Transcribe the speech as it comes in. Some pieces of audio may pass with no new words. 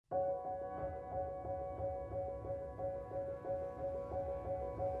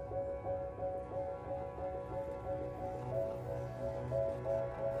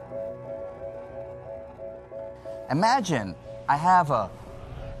Imagine I have a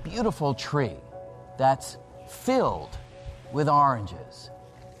beautiful tree that's filled with oranges.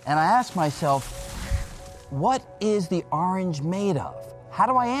 And I ask myself, what is the orange made of? How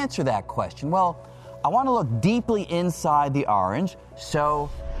do I answer that question? Well, I want to look deeply inside the orange, so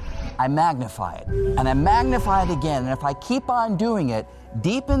I magnify it. And I magnify it again. And if I keep on doing it,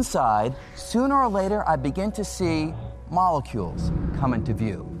 deep inside, sooner or later, I begin to see molecules come into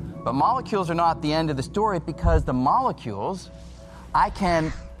view. But molecules are not the end of the story, because the molecules, I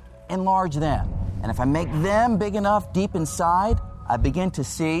can enlarge them. And if I make them big enough deep inside, I begin to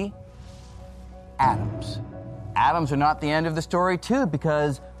see atoms. Atoms are not the end of the story, too,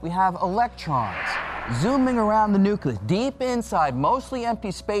 because we have electrons zooming around the nucleus. Deep inside, mostly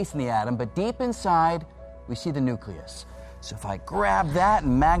empty space in the atom, but deep inside, we see the nucleus. So if I grab that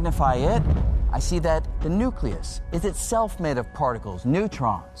and magnify it, I see that the nucleus is itself made of particles,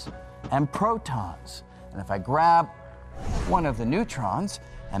 neutrons and protons. And if I grab one of the neutrons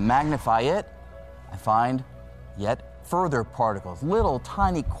and magnify it, I find yet further particles, little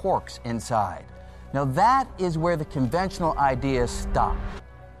tiny quarks inside. Now that is where the conventional ideas stop.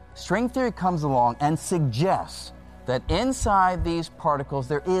 String theory comes along and suggests that inside these particles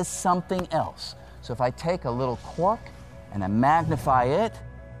there is something else. So if I take a little quark and I magnify it,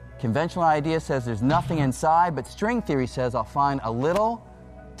 conventional idea says there's nothing inside, but string theory says I'll find a little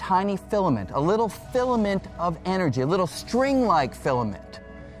tiny filament, a little filament of energy, a little string-like filament.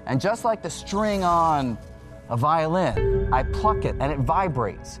 And just like the string on a violin, I pluck it and it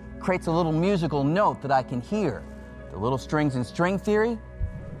vibrates, creates a little musical note that I can hear. The little strings in string theory,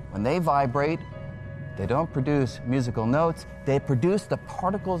 when they vibrate, they don't produce musical notes, they produce the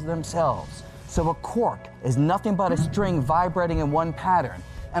particles themselves. So a quark is nothing but a string vibrating in one pattern.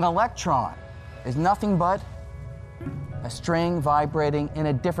 An electron is nothing but a string vibrating in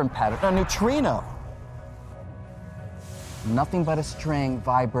a different pattern. A neutrino, nothing but a string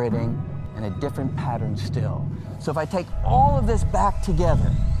vibrating in a different pattern still. So if I take all of this back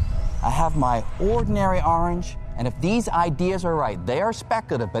together, I have my ordinary orange, and if these ideas are right, they are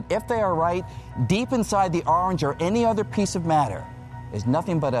speculative, but if they are right, deep inside the orange or any other piece of matter is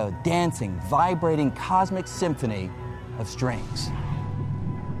nothing but a dancing, vibrating cosmic symphony of strings.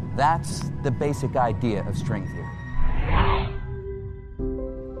 That's the basic idea of string theory.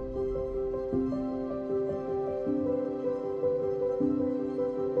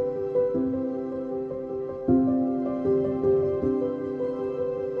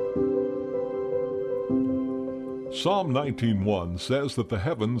 Psalm 19:1 says that the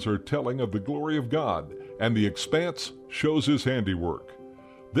heavens are telling of the glory of God, and the expanse shows His handiwork.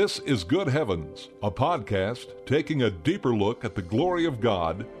 This is Good Heavens, a podcast taking a deeper look at the glory of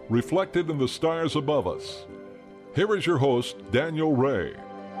God reflected in the stars above us. Here is your host, Daniel Ray.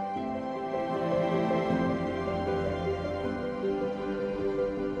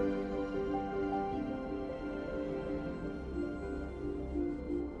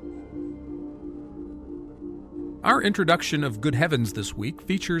 Our introduction of Good Heavens this week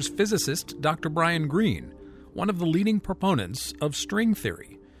features physicist Dr. Brian Greene, one of the leading proponents of string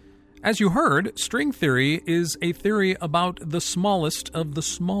theory. As you heard, string theory is a theory about the smallest of the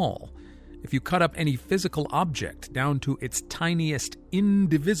small. If you cut up any physical object down to its tiniest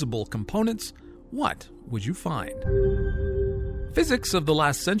indivisible components, what would you find? Physics of the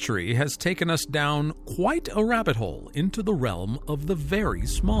last century has taken us down quite a rabbit hole into the realm of the very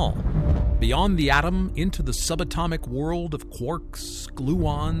small. Beyond the atom into the subatomic world of quarks,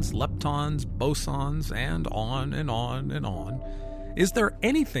 gluons, leptons, bosons, and on and on and on. Is there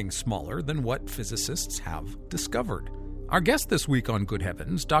anything smaller than what physicists have discovered? Our guest this week on Good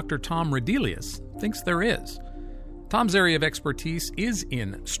Heavens, Dr. Tom Redelius, thinks there is. Tom's area of expertise is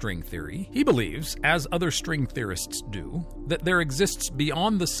in string theory. He believes, as other string theorists do, that there exists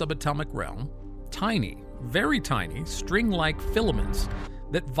beyond the subatomic realm tiny, very tiny, string-like filaments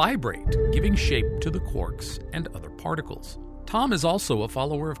that vibrate, giving shape to the quarks and other particles. Tom is also a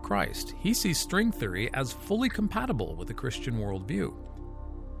follower of Christ. He sees string theory as fully compatible with the Christian worldview.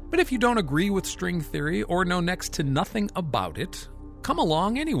 But if you don't agree with string theory or know next to nothing about it, come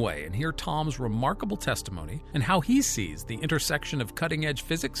along anyway and hear Tom's remarkable testimony and how he sees the intersection of cutting-edge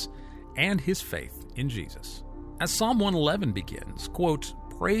physics and his faith in Jesus. As Psalm 111 begins, quote,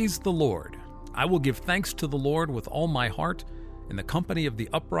 "Praise the Lord. I will give thanks to the Lord with all my heart, in the company of the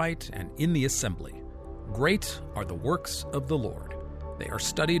upright and in the assembly. Great are the works of the Lord. They are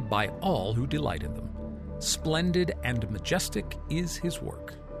studied by all who delight in them. Splendid and majestic is his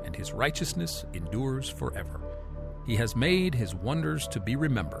work, and his righteousness endures forever. He has made his wonders to be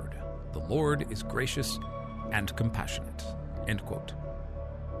remembered. The Lord is gracious and compassionate." End quote.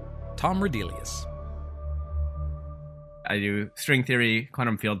 Tom Redelius. I do string theory,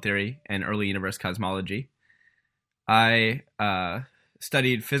 quantum field theory, and early universe cosmology. I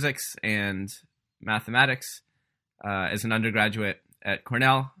studied physics and mathematics as an undergraduate at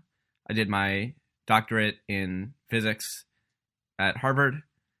Cornell. I did my doctorate in physics at Harvard.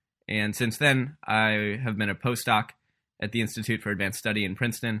 And since then, I have been a postdoc at the Institute for Advanced Study in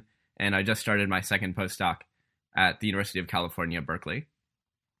Princeton, and I just started my second postdoc at the University of California, Berkeley.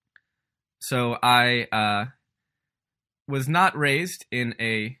 So I was not raised in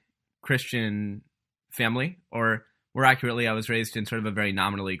a Christian family, or more accurately, I was raised in sort of a very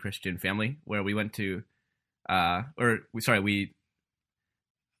nominally Christian family where we went to, we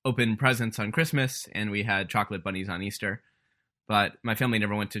opened presents on Christmas and we had chocolate bunnies on Easter. But my family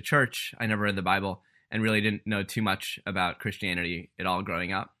never went to church. I never read the Bible and really didn't know too much about Christianity at all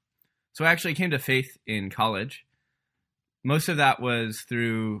growing up. So I actually came to faith in college. Most of that was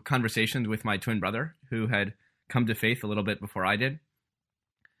through conversations with my twin brother, who had come to faith a little bit before I did.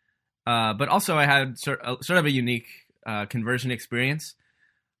 But also I had sort of a unique conversion experience.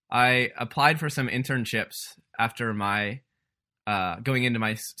 I applied for some internships after my going into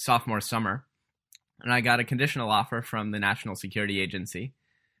my sophomore summer, and I got a conditional offer from the National Security Agency,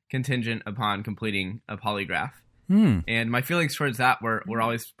 contingent upon completing a polygraph. And my feelings towards that were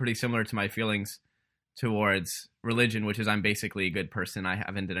always pretty similar to my feelings towards religion, which is I'm basically a good person. I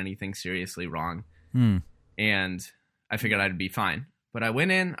haven't done anything seriously wrong. And I figured I'd be fine. But I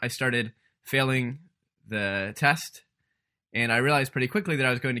went in, I started failing the test, and I realized pretty quickly that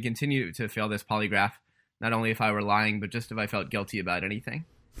I was going to continue to fail this polygraph, not only if I were lying, but just if I felt guilty about anything.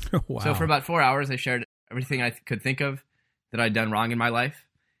 Wow. So for about 4 hours, I shared everything I could think of that I'd done wrong in my life.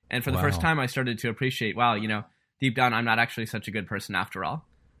 And for the first time, I started to appreciate, wow, deep down, I'm not actually such a good person after all.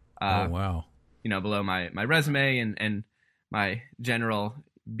 Wow. Below my resume and my general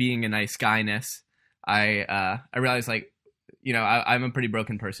being a nice guy-ness, I realized, I'm a pretty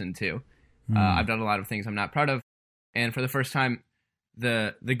broken person too. I've done a lot of things I'm not proud of. And for the first time,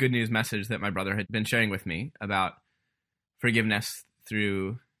 the good news message that my brother had been sharing with me about forgiveness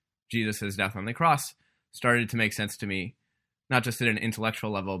through Jesus' death on the cross started to make sense to me, not just at an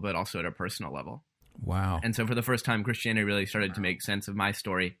intellectual level, but also at a personal level. Wow. And so for the first time, Christianity really started to make sense of my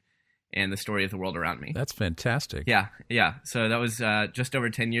story and the story of the world around me. That's fantastic. Yeah. So that was just over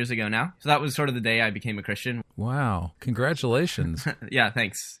 10 years ago now. So that was sort of the day I became a Christian. Wow. Congratulations. Yeah,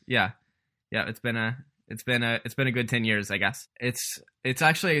 thanks. Yeah. It's been a good 10 years, I guess. It's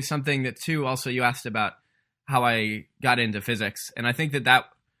actually something that too, also you asked about how I got into physics. And I think that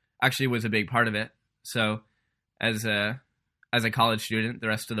actually was a big part of it. So as a college student, the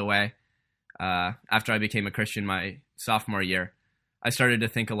rest of the way, after I became a Christian my sophomore year, I started to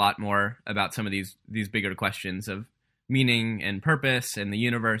think a lot more about some of these bigger questions of meaning and purpose and the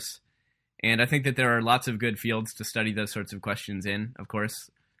universe. And I think that there are lots of good fields to study those sorts of questions in, of course,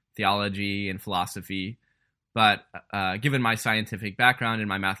 theology and philosophy. But given my scientific background and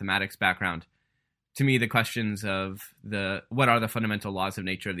my mathematics background, to me, the questions of what are the fundamental laws of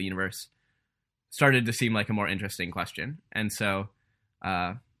nature of the universe started to seem like a more interesting question. And so,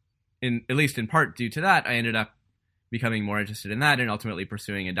 at least in part due to that, I ended up becoming more interested in that and ultimately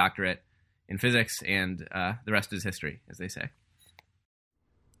pursuing a doctorate in physics, and the rest is history, as they say.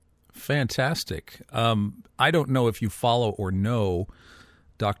 Fantastic. I don't know if you follow or know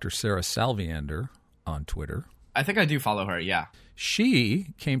Dr. Sarah Salviander on Twitter. I think I do follow her, yeah.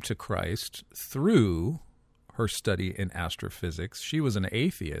 She came to Christ through her study in astrophysics. She was an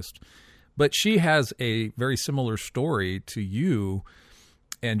atheist, but she has a very similar story to you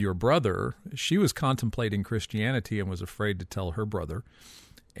and your brother. She was contemplating Christianity and was afraid to tell her brother.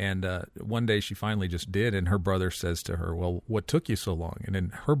 And one day she finally just did, and her brother says to her, well, what took you so long? And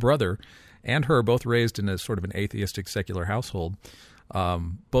then her brother and her, both raised in a sort of an atheistic secular household,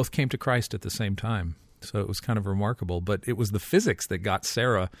 both came to Christ at the same time. So it was kind of remarkable. But it was the physics that got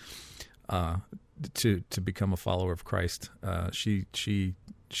Sarah to become a follower of Christ.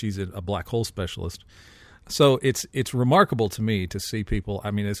 She's a black hole specialist. So it's remarkable to me to see people.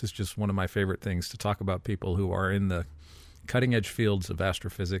 I mean, this is just one of my favorite things, to talk about people who are in the cutting edge fields of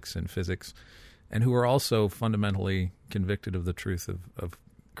astrophysics and physics, and who are also fundamentally convicted of the truth of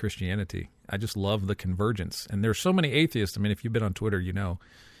Christianity. I just love the convergence. And there's so many atheists. I mean, if you've been on Twitter, you know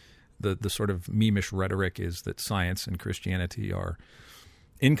the sort of meme-ish rhetoric is that science and Christianity are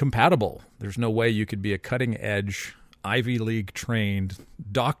incompatible. There's no way you could be a cutting edge, Ivy League trained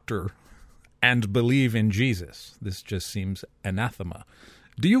doctor and believe in Jesus. This just seems anathema.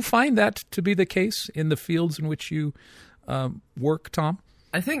 Do you find that to be the case in the fields in which you work, Tom?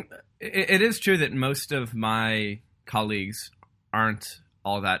 I think it is true that most of my colleagues aren't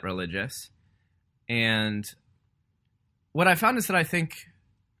all that religious. And what I found is that I think,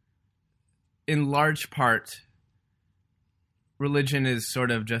 in large part, religion is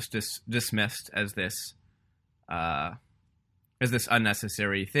sort of just dismissed as this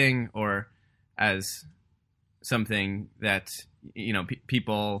unnecessary thing, or as something that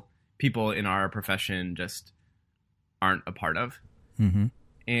people in our profession just aren't a part of. Mm-hmm.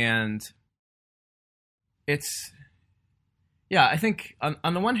 And it's, yeah, I think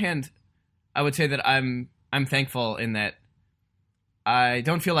on the one hand, I would say that I'm thankful in that I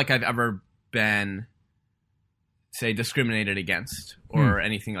don't feel like I've ever been, say, discriminated against or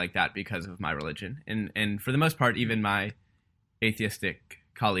anything like that because of my religion. And for the most part, even my atheistic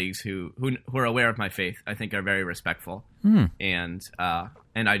colleagues who are aware of my faith, I think, are very respectful, and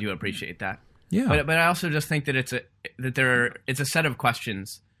I do appreciate that. Yeah, but I also just think that it's a set of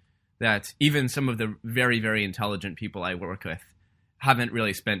questions that even some of the very, very intelligent people I work with haven't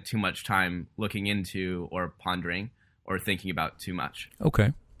really spent too much time looking into or pondering or thinking about too much.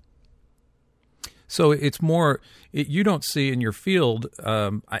 Okay. So it's more, you don't see in your field,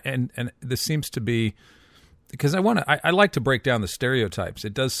 and this seems to be, because I like to break down the stereotypes.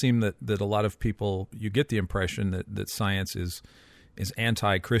 It does seem that a lot of people, you get the impression that science is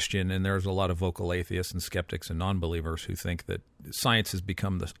anti-Christian, and there's a lot of vocal atheists and skeptics and non-believers who think that science has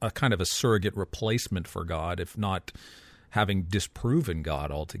become a kind of a surrogate replacement for God, if not having disproven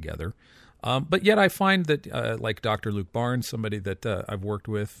God altogether. But yet I find that, like Dr. Luke Barnes, somebody that I've worked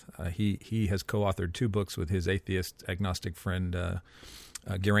with, he has co-authored 2 books with his atheist agnostic friend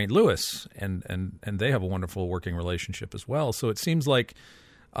Geraint Lewis, and they have a wonderful working relationship as well. So it seems like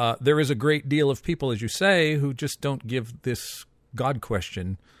there is a great deal of people, as you say, who just don't give this God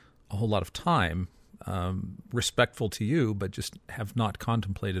question a whole lot of time, respectful to you, but just have not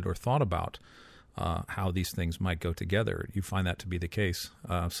contemplated or thought about how these things might go together. You find that to be the case.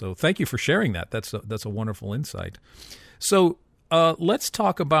 So thank you for sharing that. That's a wonderful insight. So let's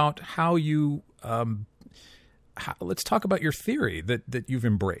talk about how you let's talk about your theory that you've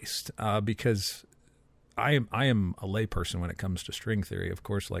embraced, because I am a layperson when it comes to string theory. Of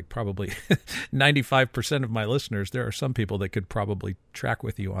course, like probably 95% of my listeners, there are some people that could probably track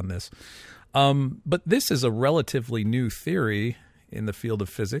with you on this. But this is a relatively new theory in the field of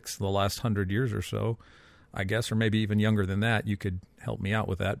physics, the last 100 years or so, I guess, or maybe even younger than that. You could help me out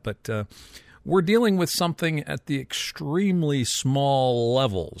with that. But we're dealing with something at the extremely small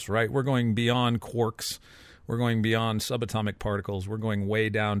levels, right? We're going beyond quarks. We're going beyond subatomic particles. We're going way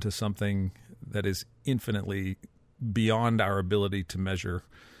down to something that is infinitely beyond our ability to measure.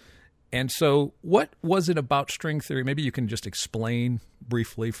 And so what was it about string theory? Maybe you can just explain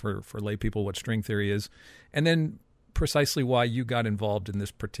briefly for lay people what string theory is, and then precisely why you got involved in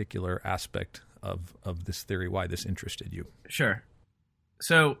this particular aspect of this theory, why this interested you. Sure.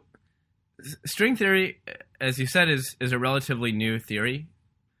 So string theory, as you said, is a relatively new theory.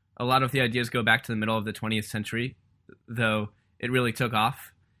 A lot of the ideas go back to the middle of the 20th century, though it really took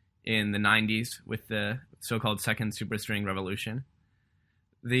off in the 90s with the so-called second superstring revolution.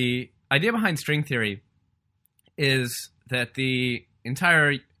 The idea behind string theory is that the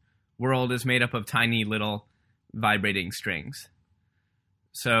entire world is made up of tiny little vibrating strings.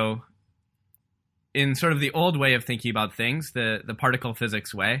 So in sort of the old way of thinking about things, the particle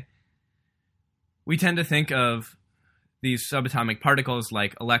physics way, we tend to think of these subatomic particles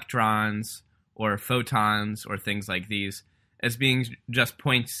like electrons or photons or things like these as being just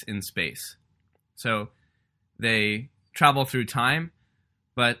points in space. So they travel through time,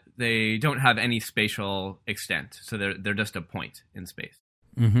 but they don't have any spatial extent. So they're just a point in space.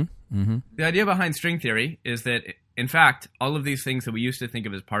 Mm-hmm. Mm-hmm. The idea behind string theory is that, in fact, all of these things that we used to think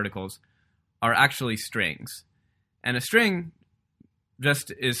of as particles are actually strings. And a string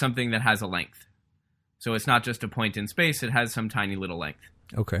just is something that has a length. So it's not just a point in space, it has some tiny little length.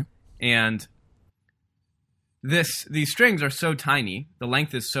 Okay. And these strings are so tiny, the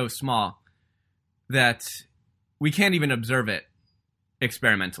length is so small, that we can't even observe it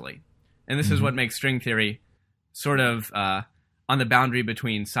experimentally. And this is what makes string theory sort of on the boundary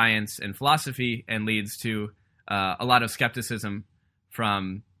between science and philosophy, and leads to a lot of skepticism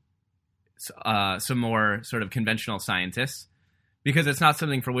from some more sort of conventional scientists, because it's not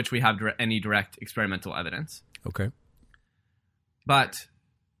something for which we have any direct experimental evidence. Okay. But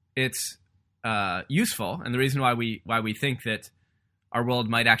it's useful, and the reason why we think that our world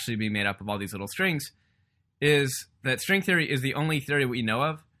might actually be made up of all these little strings is that string theory is the only theory we know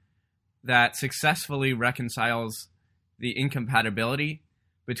of that successfully reconciles the incompatibility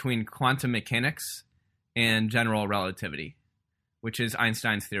between quantum mechanics and general relativity, which is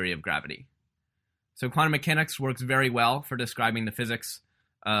Einstein's theory of gravity. So quantum mechanics works very well for describing the physics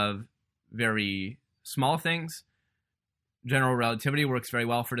of very small things, general relativity works very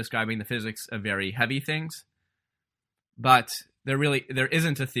well for describing the physics of very heavy things, but there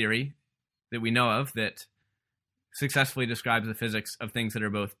isn't a theory that we know of that successfully describes the physics of things that are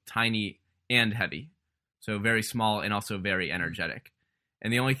both tiny and heavy, so very small and also very energetic.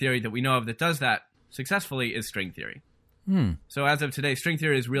 And the only theory that we know of that does that successfully is string theory. So as of today, string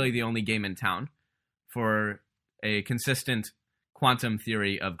theory is really the only game in town for a consistent quantum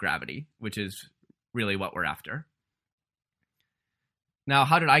theory of gravity, which is really what we're after. Now,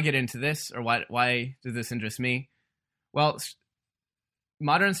 how did I get into this, or why does this interest me? Well,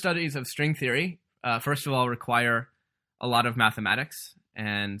 modern studies of string theory, first of all, require a lot of mathematics.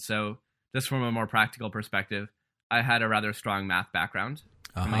 And so just from a more practical perspective, I had a rather strong math background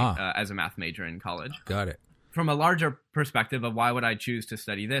as a math major in college. Got it. From a larger perspective of why would I choose to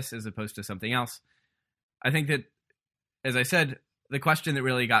study this as opposed to something else, I think that, as I said, the question that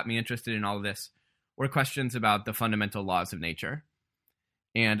really got me interested in all of this were questions about the fundamental laws of nature,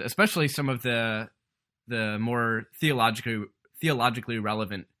 and especially some of the more theologically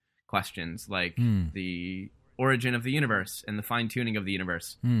relevant questions like the origin of the universe and the fine-tuning of the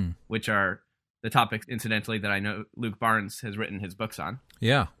universe, which are the topics, incidentally, that I know Luke Barnes has written his books on.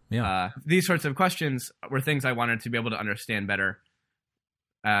 Yeah. These sorts of questions were things I wanted to be able to understand better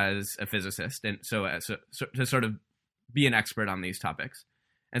as a physicist, and so to sort of be an expert on these topics.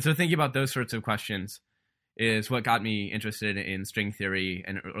 And so thinking about those sorts of questions is what got me interested in string theory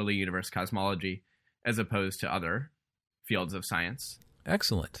and early universe cosmology, as opposed to other fields of science.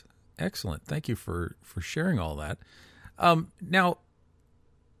 Excellent. Thank you for sharing all that. Now,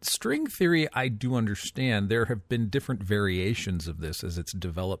 string theory, I do understand. There have been different variations of this as it's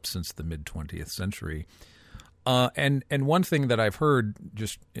developed since the mid-20th century. And one thing that I've heard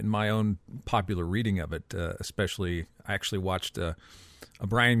just in my own popular reading of it, especially, I actually watched a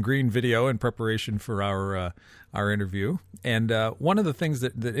Brian Greene video in preparation for our interview. And one of the things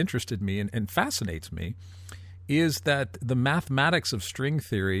that interested me and fascinates me is that the mathematics of string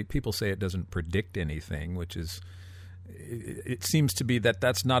theory, people say it doesn't predict anything, which is, it seems to be that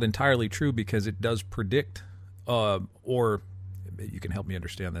that's not entirely true, because it does predict, or you can help me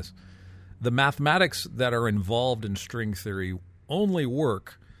understand this. The mathematics that are involved in string theory only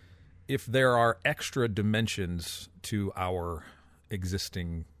work if there are extra dimensions to our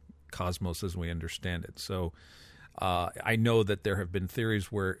existing cosmos as we understand it. So I know that there have been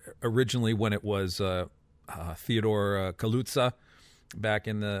theories where originally, when it was Theodore Kaluza back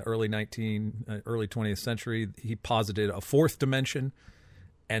in the early 20th century, he posited a fourth dimension.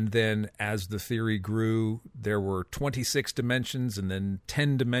 And then as the theory grew, there were 26 dimensions and then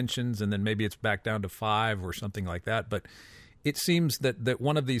 10 dimensions, and then maybe it's back down to 5 or something like that. But it seems that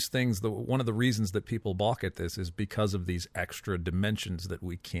one of these things, one of the reasons that people balk at this is because of these extra dimensions that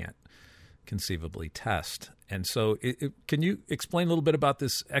we can't conceivably test. And so can you explain a little bit about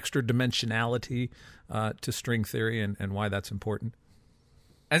this extra dimensionality to string theory and why that's important?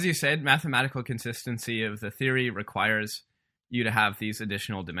 As you said, mathematical consistency of the theory requires you to have these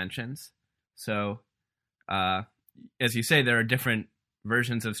additional dimensions. So, as you say, there are different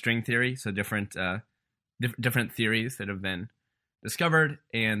versions of string theory, so different theories that have been discovered,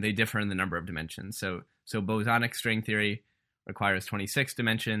 and they differ in the number of dimensions. So bosonic string theory requires 26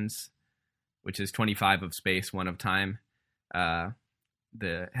 dimensions, which is 25 of space, 1 of time.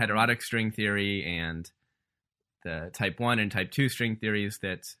 The heterotic string theory and the type 1 and type 2 string theories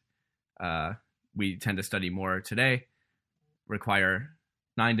that we tend to study more today require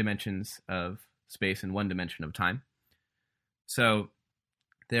 9 dimensions of space and 1 dimension of time. So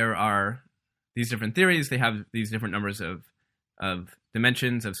there are these different theories. They have these different numbers of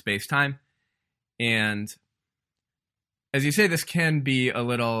dimensions of space-time. And as you say, this can be a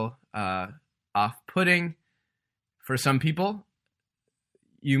little off-putting for some people.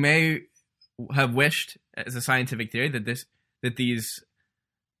 You may have wished, as a scientific theory, that these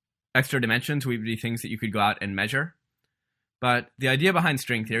extra dimensions would be things that you could go out and measure. But the idea behind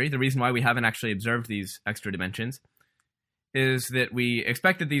string theory, the reason why we haven't actually observed these extra dimensions, is that we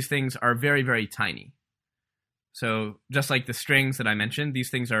expect that these things are very, very tiny. So just like the strings that I mentioned,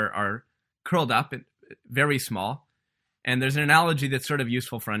 these things are curled up, very small. And there's an analogy that's sort of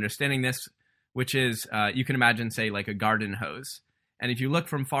useful for understanding this, which is you can imagine, say, like a garden hose. And if you look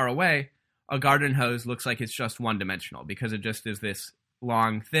from far away, a garden hose looks like it's just one-dimensional because it just is this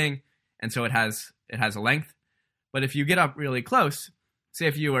long thing, and so it has a length. But if you get up really close, say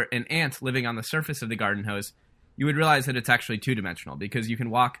if you were an ant living on the surface of the garden hose, you would realize that it's actually 2-dimensional, because you can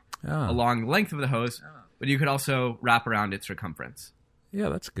walk along the length of the hose, but you could also wrap around its circumference. Yeah,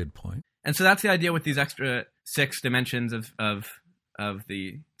 that's a good point. And so that's the idea with these extra 6 dimensions of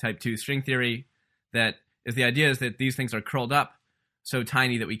the type 2 string theory, that is the idea is that these things are curled up so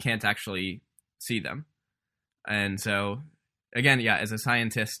tiny that we can't actually see them. And so, again, yeah, as a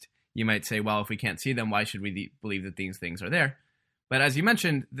scientist, you might say, well, if we can't see them, why should we believe that these things are there? But as you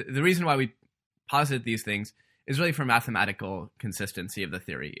mentioned, the reason why we posit these things is really for mathematical consistency of the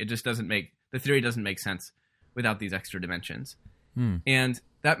theory. It just doesn't make, the theory doesn't make sense without these extra dimensions. And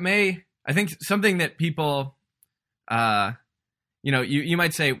that may, I think something that people, you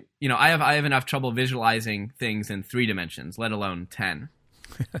might say, I have enough trouble visualizing things in 3 dimensions, let alone 10.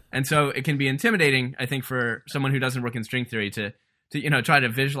 And so it can be intimidating, I think, for someone who doesn't work in string theory to try to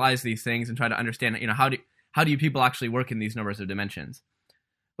visualize these things and try to understand, how do you people actually work in these numbers of dimensions?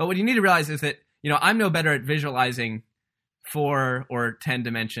 But what you need to realize is that, I'm no better at visualizing 4 or 10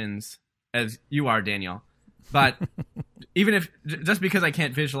 dimensions as you are, Daniel. But even if, just because I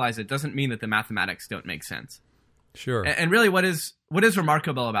can't visualize it doesn't mean that the mathematics don't make sense. Sure. And really what is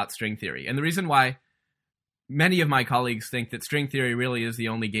remarkable about string theory, and the reason why many of my colleagues think that string theory really is the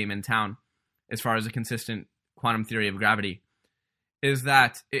only game in town as far as a consistent quantum theory of gravity, is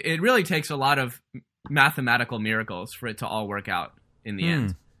that it really takes a lot of mathematical miracles for it to all work out in the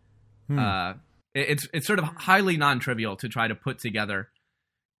end. It's sort of highly non-trivial to try to put together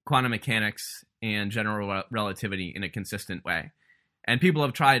quantum mechanics and general relativity in a consistent way. And people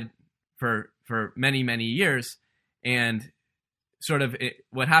have tried for many, many years, and sort of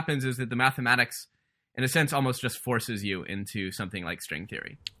what happens is that the mathematics, in a sense, almost just forces you into something like string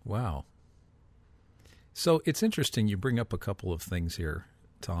theory. Wow. So it's interesting you bring up a couple of things here,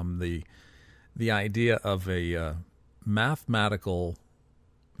 Tom. The idea of a mathematical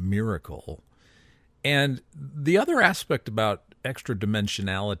miracle, and the other aspect about extra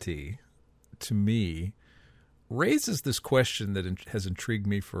dimensionality, to me, raises this question that has intrigued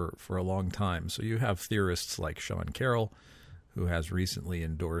me for a long time. So you have theorists like Sean Carroll, who has recently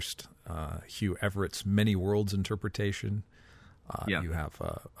endorsed Hugh Everett's many worlds interpretation. You have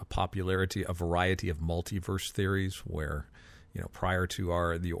a variety of multiverse theories where, prior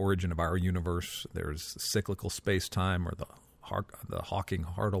to the origin of our universe, there's cyclical space-time, or the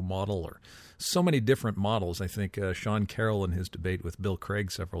Hawking-Hartle model, or so many different models. I think Sean Carroll, in his debate with Bill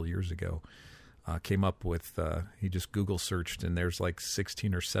Craig several years ago, came up with, he just Google searched, and there's like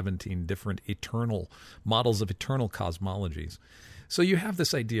 16 or 17 different models of eternal cosmologies. So you have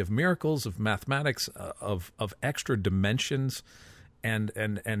this idea of miracles, of mathematics, of extra dimensions, and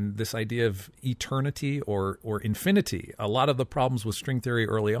this idea of eternity or infinity. A lot of the problems with string theory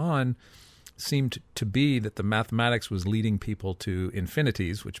early on seemed to be that the mathematics was leading people to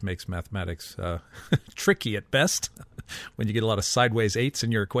infinities, which makes mathematics tricky at best. When you get a lot of sideways 8s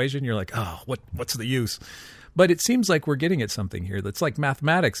in your equation, you're like, oh, what's the use? But it seems like we're getting at something here that's like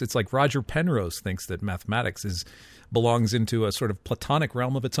mathematics. It's like Roger Penrose thinks that mathematics belongs into a sort of Platonic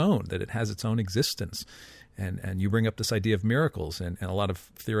realm of its own, that it has its own existence. And you bring up this idea of miracles, and a lot of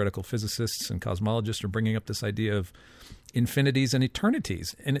theoretical physicists and cosmologists are bringing up this idea of infinities and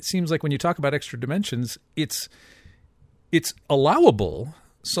eternities. And it seems like when you talk about extra dimensions, it's allowable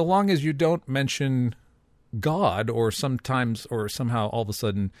so long as you don't mention God, or sometimes, or somehow all of a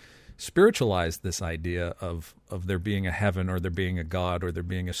sudden spiritualize this idea of there being a heaven, or there being a God, or there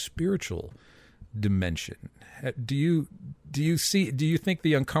being a spiritual dimension. Do you think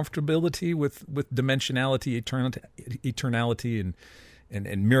the uncomfortability with dimensionality, eternality,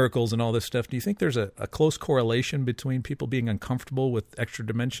 and miracles and all this stuff, do you think there's a close correlation between people being uncomfortable with extra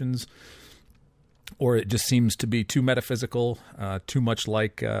dimensions, or it just seems to be too metaphysical, too much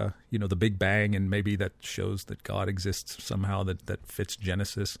like the Big Bang, and maybe that shows that God exists somehow, that fits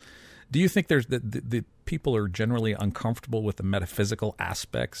Genesis? Do you think there's the people are generally uncomfortable with the metaphysical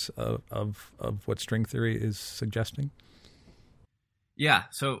aspects of what string theory is suggesting? Yeah.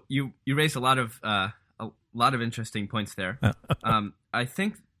 So you raised a lot of interesting points there. I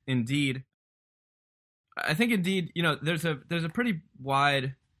think indeed, there's a pretty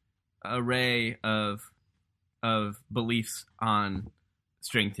wide array of beliefs on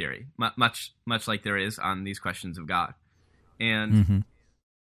string theory, much like there is on these questions of God. And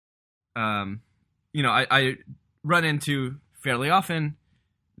I run into fairly often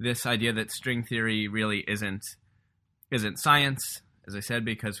this idea that string theory really isn't science, as I said,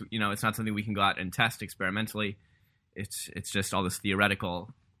 because it's not something we can go out and test experimentally. It's just all this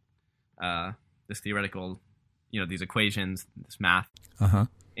theoretical, these equations, this math.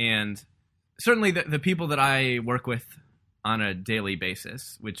 And certainly the people that I work with on a daily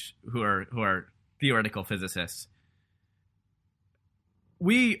basis, who are theoretical physicists,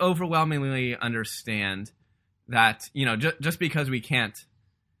 we overwhelmingly understand that, just because we can't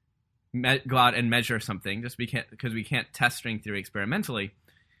go out and measure something, just because we can't test string theory experimentally,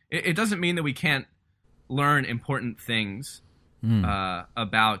 it doesn't mean that we can't learn important things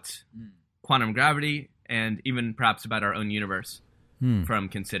about quantum gravity and even perhaps about our own universe from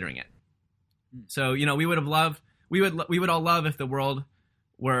considering it. So, we would all love if the world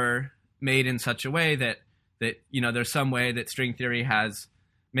were made in such a way that there's some way that string theory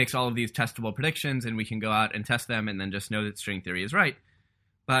makes all of these testable predictions, and we can go out and test them and then just know that string theory is right.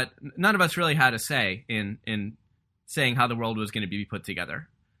 But none of us really had a say in saying how the world was going to be put together.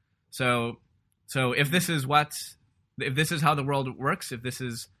 So if this is how the world works, if this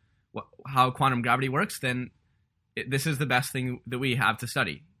is how quantum gravity works, then this is the best thing that we have to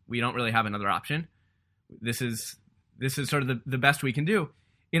study. We don't really have another option. This is sort of the best we can do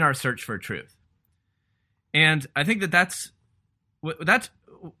in our search for truth. And I think that's what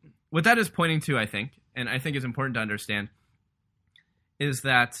that is pointing to, I think, and I think is important to understand, is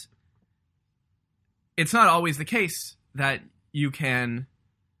that it's not always the case that you can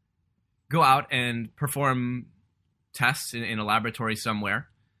go out and perform tests in a laboratory somewhere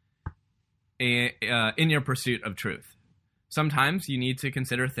in your pursuit of truth. Sometimes you need to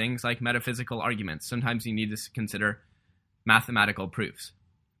consider things like metaphysical arguments. Sometimes you need to consider mathematical proofs.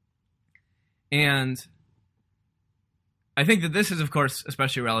 And I think that this is, of course,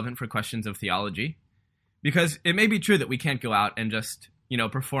 especially relevant for questions of theology, because it may be true that we can't go out and just,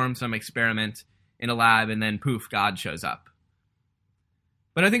 perform some experiment in a lab and then poof, God shows up.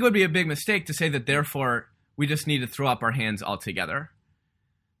 But I think it would be a big mistake to say that therefore we just need to throw up our hands altogether.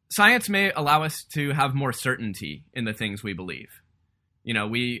 Science may allow us to have more certainty in the things we believe.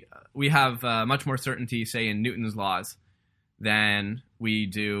 We have much more certainty, say, in Newton's laws than we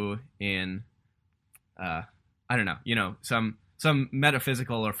do in, some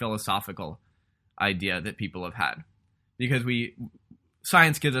metaphysical or philosophical idea that people have had. Because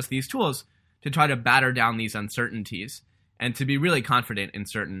science gives us these tools to try to batter down these uncertainties and to be really confident in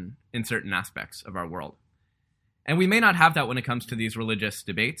certain aspects of our world. And we may not have that when it comes to these religious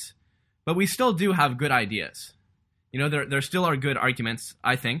debates, but we still do have good ideas. There still are good arguments,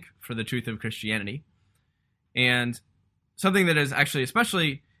 I think, for the truth of Christianity. And something that is actually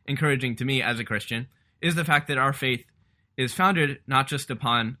especially encouraging to me as a Christian is the fact that our faith is founded not just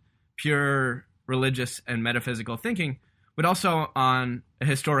upon pure religious and metaphysical thinking, but also on a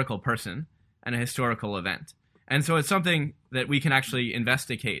historical person and a historical event. And so it's something that we can actually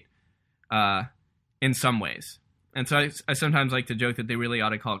investigate in some ways. And so I sometimes like to joke that they really ought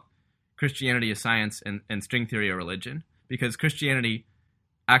to call Christianity a science and string theory a religion, because Christianity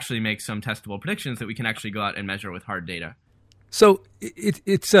actually makes some testable predictions that we can actually go out and measure with hard data. So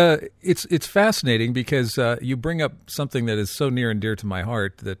it's fascinating because you bring up something that is so near and dear to my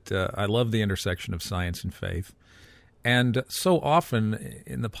heart, that I love the intersection of science and faith. And so often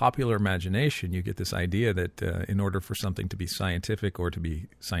in the popular imagination, you get this idea that in order for something to be scientific or to be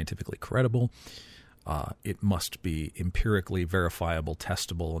scientifically credible, it must be empirically verifiable,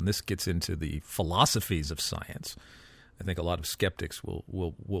 testable, and this gets into the philosophies of science. I think a lot of skeptics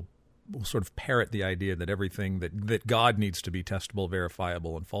will sort of parrot the idea that everything that God needs to be testable,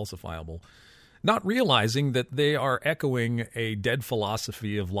 verifiable, and falsifiable, not realizing that they are echoing a dead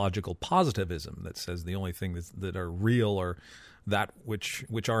philosophy of logical positivism that says the only things that are real are that which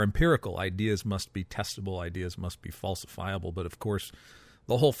are empirical. Ideas must be testable, ideas must be falsifiable, but of course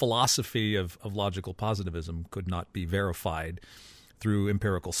the whole philosophy of logical positivism could not be verified through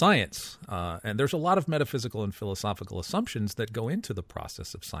empirical science. And there's a lot of metaphysical and philosophical assumptions that go into the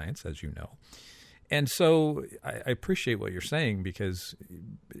process of science, as you know. And so I appreciate what you're saying, because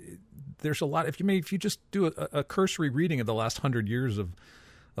there's a lot. If you just do a cursory reading of the last 100 years of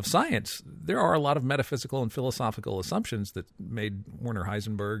science, there are a lot of metaphysical and philosophical assumptions that made Werner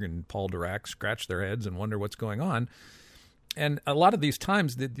Heisenberg and Paul Dirac scratch their heads and wonder what's going on. And a lot of these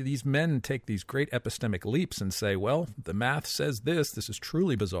times, these men take these great epistemic leaps and say, well, the math says this is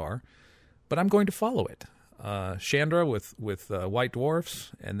truly bizarre, but I'm going to follow it. Chandra with white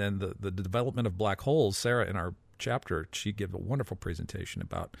dwarfs, and then the development of black holes. Sarah, in our chapter, she gave a wonderful presentation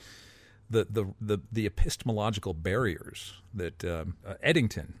about the epistemological barriers that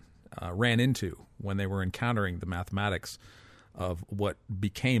Eddington ran into when they were encountering the mathematics of what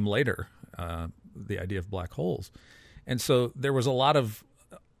became later the idea of black holes. And so there was a lot of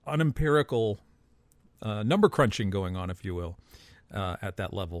unempirical number crunching going on, if you will, at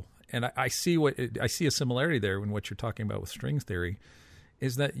that level. And I see a similarity there in what you're talking about with string theory,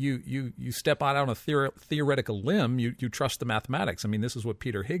 is that you step out on a theoretical limb, you trust the mathematics. I mean, this is what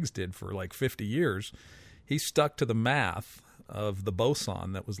Peter Higgs did for like 50 years. He stuck to the math of the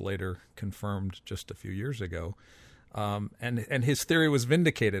boson that was later confirmed just a few years ago. And his theory was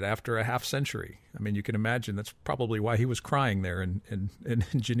vindicated after a half century. I mean, you can imagine that's probably why he was crying there in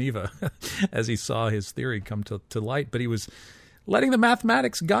Geneva as he saw his theory come to light. But he was letting the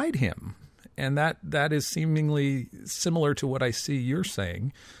mathematics guide him. And that is seemingly similar to what I see you're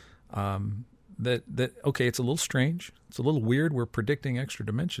saying. That okay, it's a little strange. It's a little weird. We're predicting extra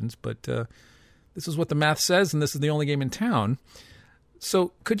dimensions, but this is what the math says, and this is the only game in town.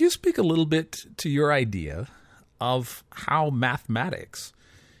 So could you speak a little bit to your idea of how mathematics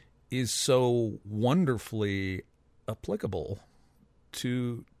is so wonderfully applicable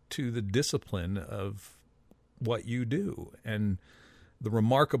to the discipline of what you do and the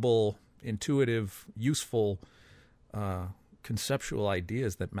remarkable, intuitive, useful, conceptual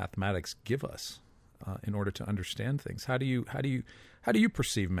ideas that mathematics give us in order to understand things? How do you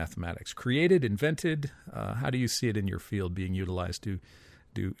perceive mathematics? Created, invented? How do you see it in your field being utilized to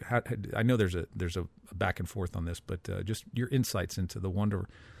do? I know there's a back and forth on this, but just your insights into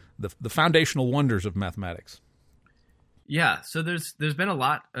the foundational wonders of mathematics. Yeah, so there's been a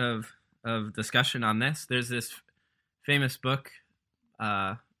lot of discussion on this. There's this famous book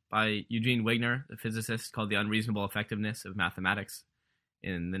by Eugene Wigner, the physicist, called The Unreasonable Effectiveness of Mathematics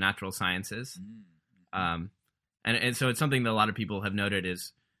in the Natural Sciences. And so it's something that a lot of people have noted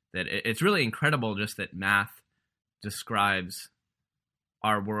is that it's really incredible just that math describes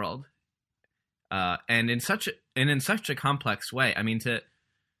our world, and in such a complex way. I mean,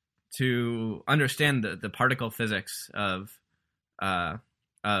 to understand the particle physics of the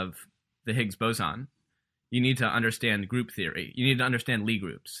Higgs boson, you need to understand group theory. You need to understand Lie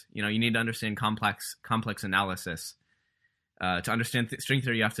groups. You need to understand complex analysis. To understand string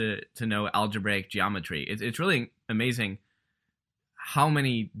theory, you have to know algebraic geometry. It's really amazing how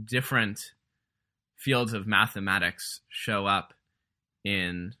many different fields of mathematics show up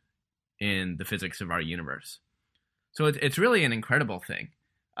in the physics of our universe. So it's really an incredible thing.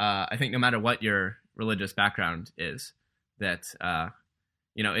 I think no matter what your religious background is, that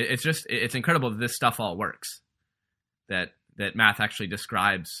it's incredible that this stuff all works. That math actually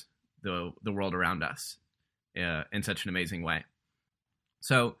describes the world around us in such an amazing way.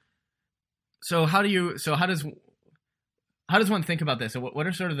 So how does one think about this? So what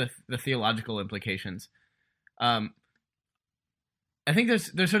are sort of the theological implications? I think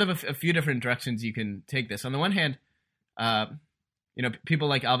there's sort of a few different directions you can take this. On the one hand, people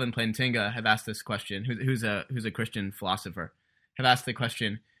like Alvin Plantinga have asked this question, who's a Christian philosopher, have asked the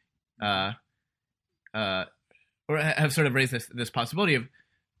question, or have sort of raised this possibility of,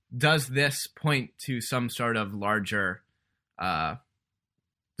 does this point to some sort of larger, does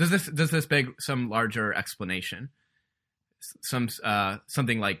this beg some larger explanation,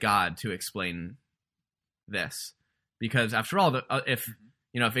 something like God to explain this? Because after all, if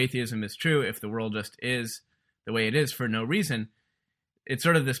atheism is true, if the world just is the way it is for no reason, it's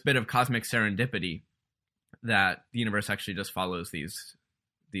sort of this bit of cosmic serendipity that the universe actually just follows these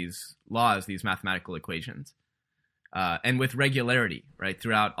laws, these mathematical equations, and with regularity, right,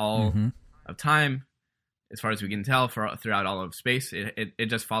 throughout all of time, as far as we can tell, throughout all of space, it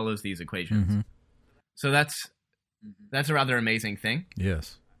just follows these equations. So that's a rather amazing thing.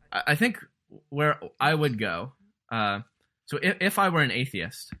 Yes, I think where I would go. So if I were an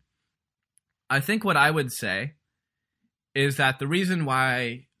atheist, I think what I would say is that the reason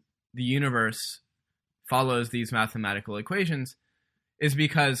why the universe follows these mathematical equations is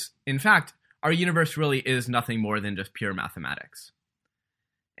because, in fact, our universe really is nothing more than just pure mathematics.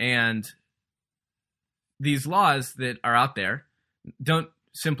 And these laws that are out there don't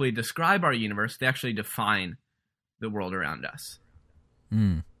simply describe our universe, they actually define the world around us.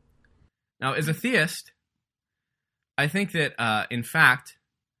 Now, as a theist, I think that, in fact,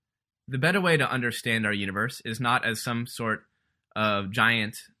 the better way to understand our universe is not as some sort of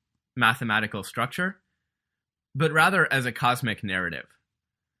giant mathematical structure, but rather as a cosmic narrative,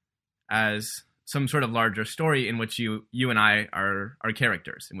 as some sort of larger story in which you and I are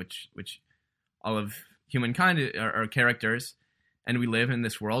characters, in which all of humankind are characters, and we live in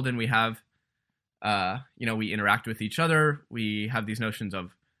this world, and we have, we interact with each other. We have these notions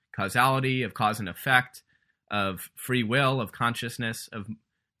of causality, of cause and effect, of free will, of consciousness, of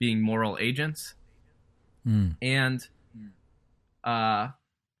being moral agents. And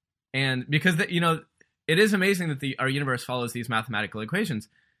because it is amazing that our universe follows these mathematical equations,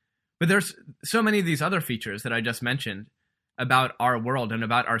 but there's so many of these other features that I just mentioned about our world and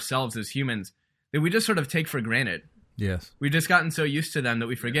about ourselves as humans that we just sort of take for granted. Yes. We've just gotten so used to them that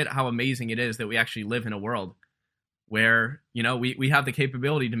we forget how amazing it is that we actually live in a world where, we have the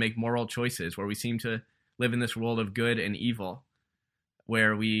capability to make moral choices, where we seem to live in this world of good and evil,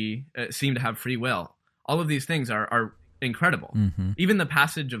 where we seem to have free will. all of these things are incredible. Mm-hmm. Even the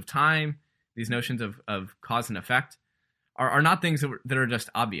passage of time, these notions of cause and effect, are not things that are just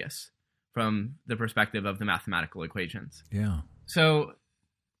obvious from the perspective of the mathematical equations. Yeah. So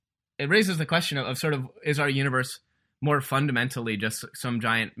it raises the question of sort of, is our universe more fundamentally just some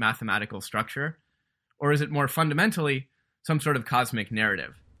giant mathematical structure, or is it more fundamentally some sort of cosmic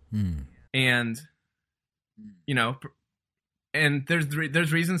narrative? And, you know, and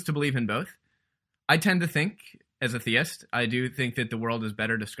there's reasons to believe in both. I tend to think, as a theist, I do think that the world is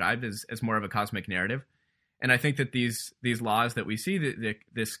better described as more of a cosmic narrative. And I think that these laws that we see,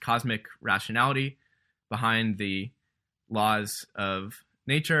 this cosmic rationality behind the laws of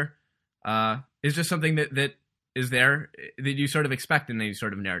nature, is just something that is there, that you sort of expect in any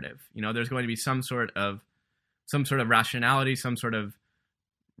sort of narrative. You know, there's going to be some sort of rationality, some sort of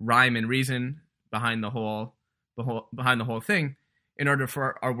rhyme and reason behind the whole thing, in order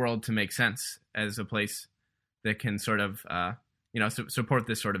for our world to make sense as a place that can sort of support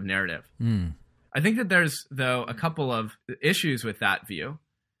this sort of narrative. I think that there's, though, a couple of issues with that view,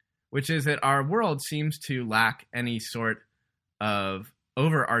 which is that our world seems to lack any sort of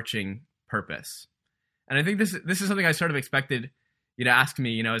overarching purpose. And I think this is something I sort of expected you to ask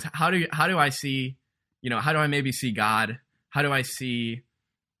me, is how do I see, how do I maybe see God? How do I see,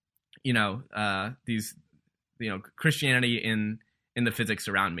 these, Christianity in the physics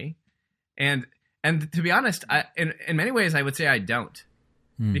around me? And to be honest, in many ways, I would say I don't.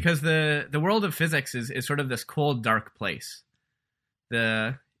 Because the world of physics is sort of this cold, dark place.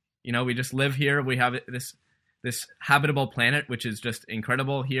 We just live here. We have this habitable planet, which is just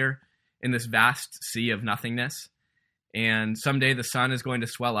incredible here in this vast sea of nothingness. And someday the sun is going to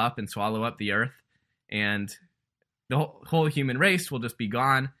swell up and swallow up the earth, and the whole human race will just be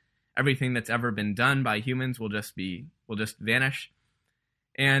gone. Everything that's ever been done by humans will just vanish.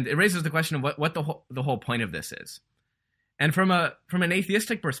 And it raises the question of what the whole point of this is. And from an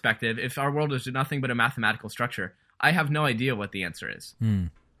atheistic perspective, if our world is nothing but a mathematical structure, I have no idea what the answer is.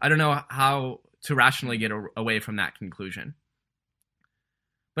 I don't know how to rationally get away from that conclusion.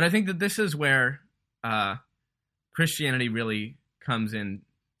 But I think that this is where Christianity really comes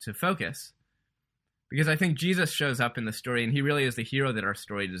into focus, because I think Jesus shows up in the story, and he really is the hero that our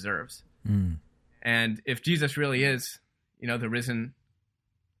story deserves. And if Jesus really is, the risen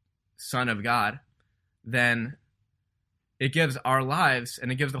Son of God, then it gives our lives,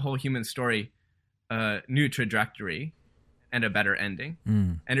 and it gives the whole human story, a new trajectory and a better ending.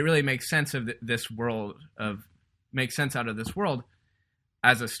 And it really makes sense of this world, makes sense out of this world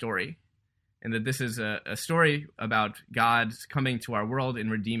as a story. And that this is a story about God coming to our world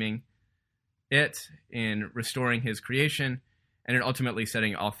and redeeming it, in restoring his creation, and in ultimately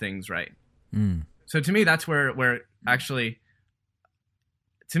setting all things right. So to me, that's where actually,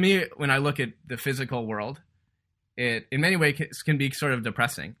 to me, when I look at the physical world, it in many ways can be sort of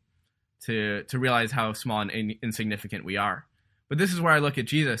depressing to realize how small and insignificant we are. But this is where I look at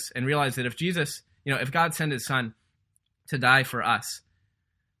Jesus and realize that if Jesus, if God sent his son to die for us,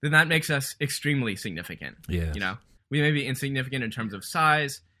 then that makes us extremely significant. Yes. We may be insignificant in terms of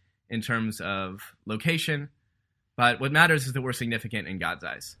size, in terms of location, but what matters is that we're significant in God's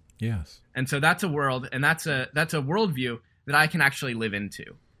eyes. Yes. And so that's a world, and that's a worldview that I can actually live into.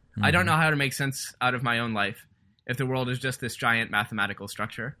 I don't know how to make sense out of my own life if the world is just this giant mathematical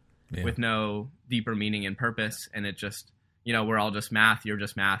structure with no deeper meaning and purpose, and it just, we're all just math, you're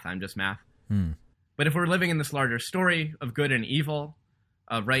just math, I'm just math. But if we're living in this larger story of good and evil,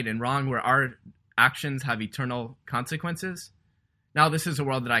 of right and wrong, where our actions have eternal consequences, now this is a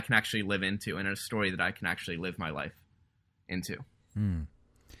world that I can actually live into, and a story that I can actually live my life into.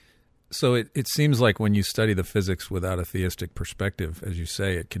 So it seems like when you study the physics without a theistic perspective, as you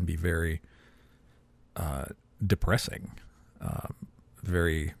say, it can be very depressing,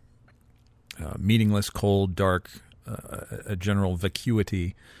 very meaningless, cold, dark, a general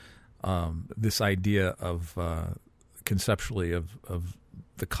vacuity. This idea of conceptually of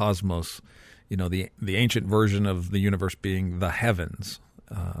the cosmos, the ancient version of the universe being the heavens,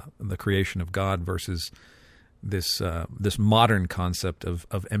 the creation of God, versus this modern concept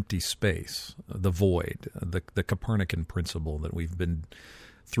of empty space, the void, the Copernican principle that we've been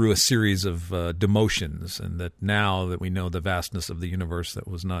through a series of demotions, and that now that we know the vastness of the universe that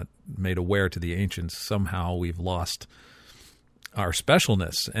was not made aware to the ancients, somehow we've lost our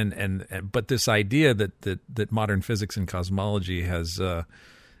specialness. But this idea that modern physics and cosmology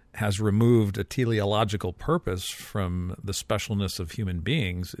has removed a teleological purpose from the specialness of human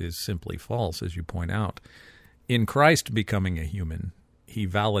beings is simply false, as you point out. In Christ becoming a human, he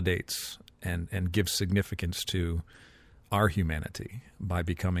validates and gives significance to our humanity by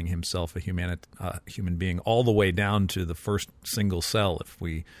becoming himself a human being all the way down to the first single cell. If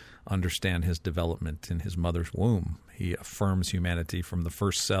we understand his development in his mother's womb, he affirms humanity from the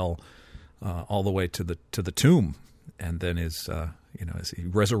first cell all the way to the tomb, and then as he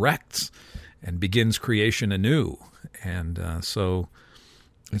resurrects and begins creation anew. And so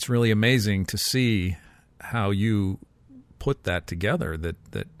it's really amazing to see how you put that together,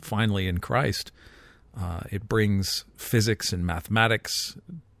 that finally in Christ it brings physics and mathematics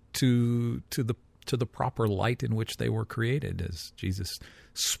to the proper light in which they were created. As Jesus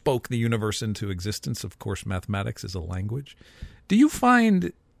spoke the universe into existence, of course, mathematics is a language. Do you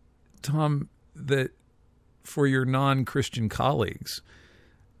find, Tom, that for your non-Christian colleagues,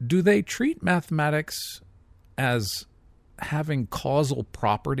 do they treat mathematics as having causal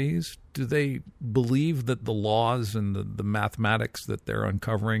properties? Do they believe that the laws and the mathematics that they're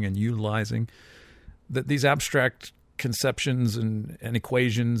uncovering and utilizing, that these abstract conceptions and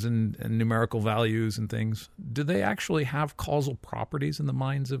equations and numerical values and things, do they actually have causal properties in the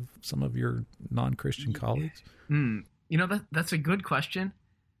minds of some of your non-Christian colleagues? That's a good question.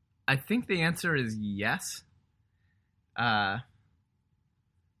 I think the answer is yes. I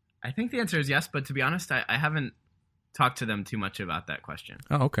think the answer is yes, but to be honest, I haven't talked to them too much about that question.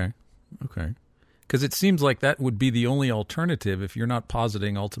 Oh, okay. Because it seems like that would be the only alternative if you're not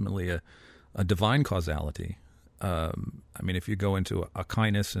positing ultimately a divine causality. If you go into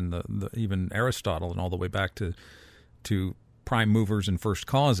Aquinas and the even Aristotle and all the way back to prime movers and first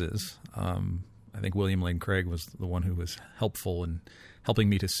causes, I think William Lane Craig was the one who was helpful in helping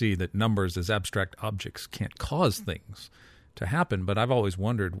me to see that numbers as abstract objects can't cause things to happen. But I've always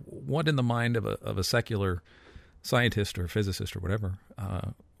wondered, what in the mind of a secular scientist or physicist or whatever,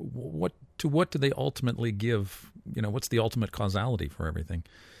 what do they ultimately give? What's the ultimate causality for everything?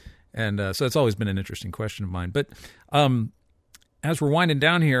 And so it's always been an interesting question of mine. But as we're winding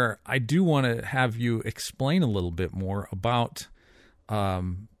down here, I do want to have you explain a little bit more about,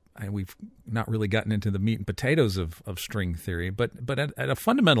 and we've not really gotten into the meat and potatoes of string theory, but at a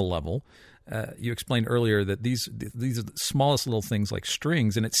fundamental level, you explained earlier that these are the smallest little things like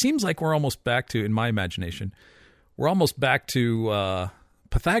strings, and it seems like we're almost back to, in my imagination,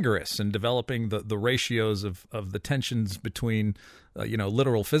 Pythagoras and developing the ratios of the tensions between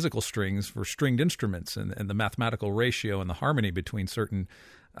literal physical strings for stringed instruments and the mathematical ratio and the harmony between certain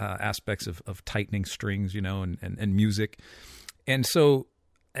aspects of tightening strings, and music. And so,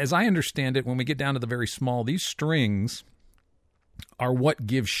 as I understand it, when we get down to the very small, these strings are what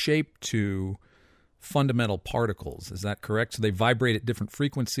give shape to fundamental particles. Is that correct? So they vibrate at different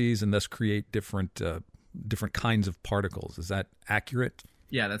frequencies and thus create different kinds of particles. Is that accurate?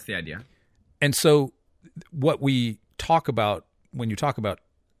 Yeah, that's the idea. And so what we talk about when you talk about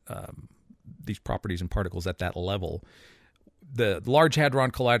these properties and particles at that level, the Large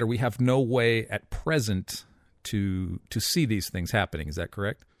Hadron Collider, we have no way at present to see these things happening. Is that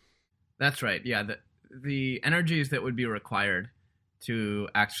correct? That's right. Yeah, the energies that would be required to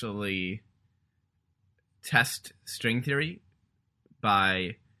actually test string theory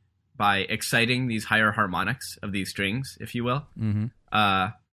by exciting these higher harmonics of these strings, if you will,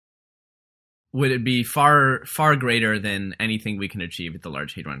 would it be far, far greater than anything we can achieve at the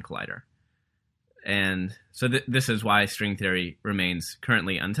Large Hadron Collider. And so this is why string theory remains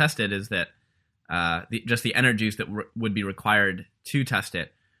currently untested, is that the energies that would be required to test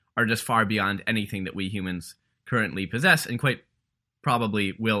it are just far beyond anything that we humans currently possess and quite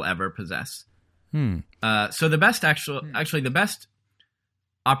probably will ever possess. So the best the best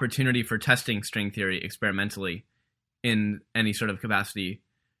opportunity for testing string theory experimentally in any sort of capacity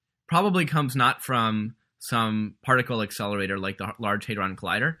probably comes not from some particle accelerator like the Large Hadron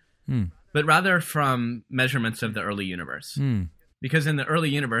Collider, but rather from measurements of the early universe. Because in the early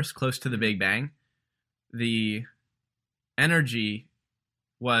universe, close to the Big Bang, the energy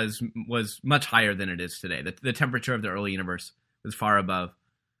was much higher than it is today. The temperature of the early universe was far above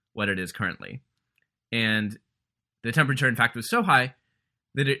what it is currently. And the temperature, in fact, was so high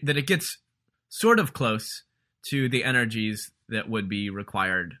that it gets sort of close to the energies that would be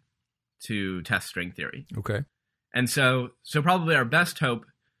required to test string theory. Okay. And so probably our best hope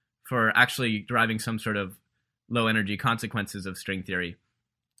for actually deriving some sort of low energy consequences of string theory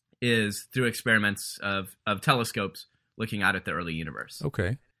is through experiments of telescopes looking out at the early universe.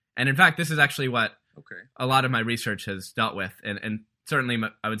 Okay. And in fact, this is actually what a lot of my research has dealt with. And certainly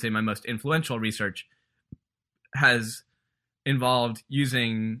I would say my most influential research has involved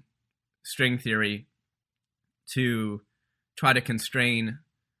using string theory to try to constrain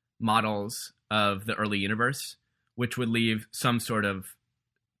models of the early universe, which would leave some sort of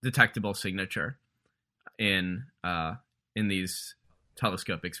detectable signature in in these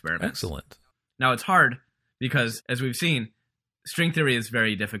telescope experiments. Excellent. Now, it's hard because, as we've seen, string theory is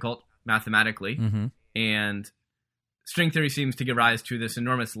very difficult mathematically, and string theory seems to give rise to this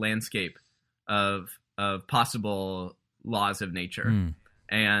enormous landscape of possible laws of nature.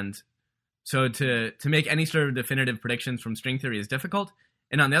 And so to make any sort of definitive predictions from string theory is difficult.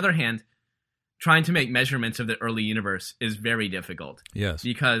 And on the other hand, trying to make measurements of the early universe is very difficult. Yes.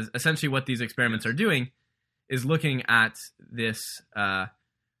 Because essentially what these experiments are doing is looking at this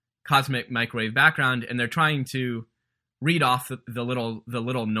cosmic microwave background, and they're trying to read off the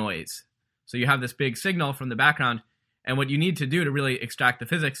little noise. So you have this big signal from the background, and what you need to do to really extract the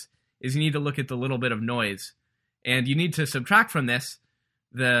physics is you need to look at the little bit of noise, and you need to subtract from this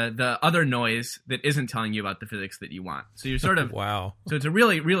the other noise that isn't telling you about the physics that you want. So you're sort of wow. So it's a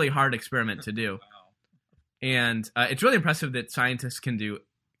really, really hard experiment to do, and it's really impressive that scientists can do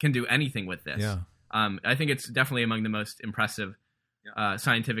anything with this. Yeah. I think it's definitely among the most impressive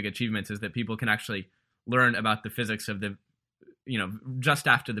scientific achievements is that people can actually learn about the physics of just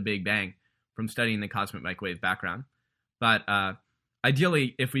after the Big Bang from studying the cosmic microwave background. But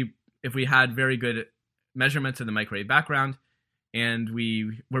ideally, if we had very good measurements of the microwave background and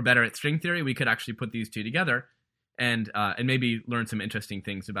we were better at string theory, we could actually put these two together and maybe learn some interesting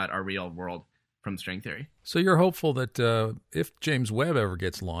things about our real world from string theory. So you're hopeful that if James Webb ever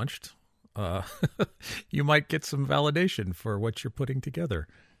gets launched, you might get some validation for what you're putting together.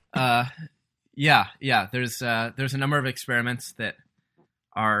 Yeah. There's a number of experiments that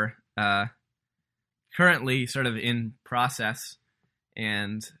are currently sort of in process,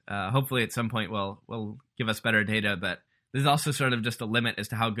 and hopefully at some point will give us better data. But there's also sort of just a limit as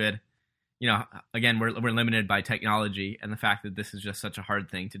to how good. Again, we're limited by technology and the fact that this is just such a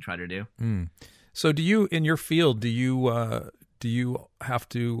hard thing to try to do. So, do you in your field do you have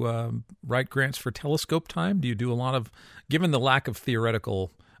to write grants for telescope time? Do you do a lot of, given the lack of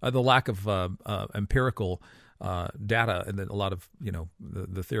theoretical, the lack of empirical data, and then a lot of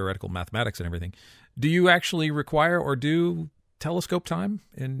the theoretical mathematics and everything? Do you actually require or do telescope time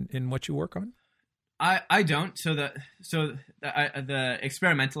in what you work on? I don't. So the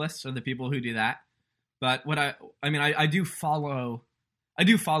experimentalists are the people who do that. But what I do follow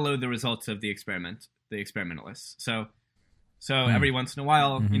the results of the experimentalists. So every once in a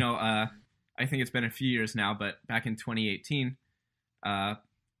while, I think it's been a few years now, but back in 2018, the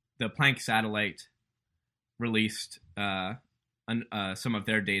Planck satellite released some of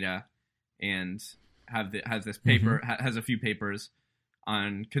their data and has this paper, has a few papers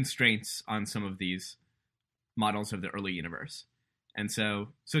on constraints on some of these models of the early universe. And so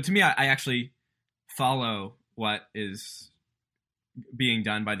to me, I actually follow what is being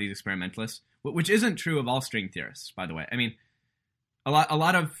done by these experimentalists, which isn't true of all string theorists, by the way. I mean, a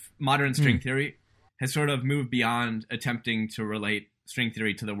lot of modern string theory has sort of moved beyond attempting to relate string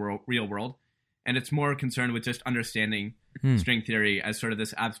theory to the real world, and it's more concerned with just understanding string theory as sort of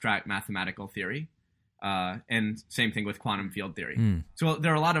this abstract mathematical theory, and same thing with quantum field theory. So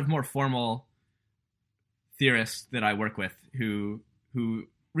there are a lot of more formal theorists that I work with who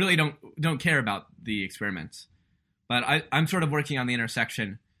really don't care about the experiments, but I'm sort of working on the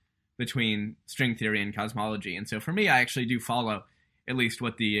intersection between string theory and cosmology, and so for me, I actually do follow at least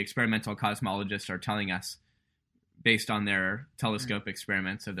what the experimental cosmologists are telling us based on their telescope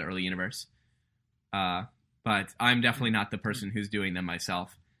experiments of the early universe. But I'm definitely not the person who's doing them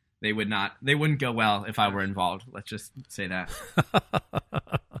myself. They wouldn't go well if I were involved. Let's just say that.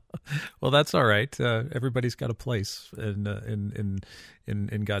 Well, that's all right. Everybody's got a place in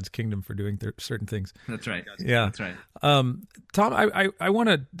God's kingdom for doing certain things. That's right. Yeah, that's right. Tom, I want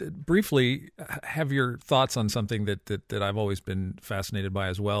to briefly have your thoughts on something that I've always been fascinated by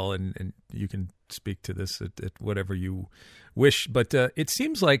as well, and you can speak to this at whatever you wish. But it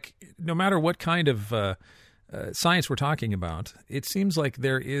seems like no matter what kind of science we're talking about, it seems like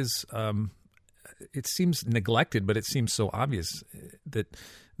there is. It seems neglected, but it seems so obvious that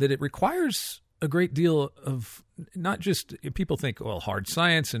it requires a great deal of not just, people think, well, hard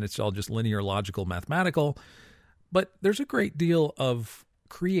science and it's all just linear, logical, mathematical, but there's a great deal of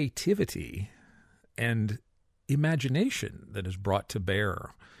creativity and imagination that is brought to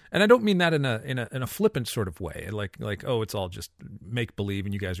bear. And I don't mean that in a flippant sort of way, like oh, it's all just make believe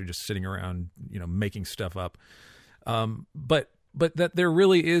and you guys are just sitting around making stuff up, but that there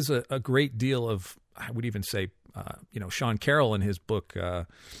really is a great deal of, I would even say, Sean Carroll in his book, The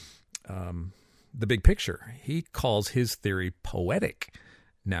Big Picture, he calls his theory poetic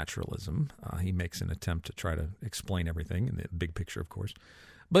naturalism. He makes an attempt to try to explain everything in the big picture, of course.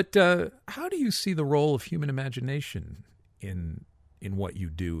 But how do you see the role of human imagination in in what you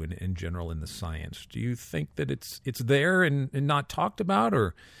do and in general in the science? Do you think that it's there and not talked about,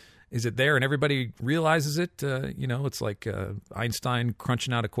 or is it there and everybody realizes it? It's like Einstein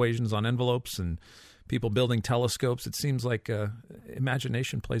crunching out equations on envelopes and people building telescopes. It seems like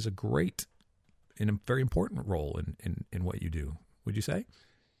imagination plays a very important role in what you do. Would you say?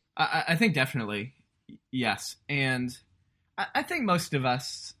 I think definitely yes, and I think most of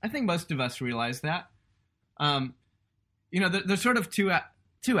us realize that. There's sort of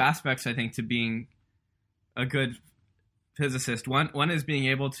two aspects, I think, to being a good physicist. One is being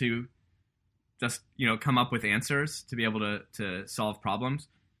able to just come up with answers, to be able to solve problems,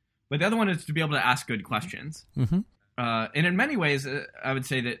 but the other one is to be able to ask good questions. Mm-hmm. And in many ways, I would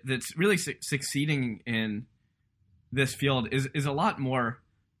say that's really succeeding in this field is a lot more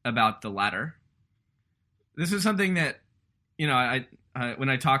about the latter. This is something that when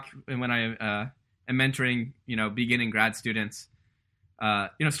I talk and when I am mentoring beginning grad students,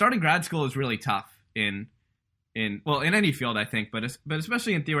 starting grad school is really tough in any field, I think, but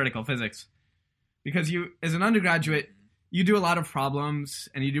especially in theoretical physics, because you as an undergraduate you do a lot of problems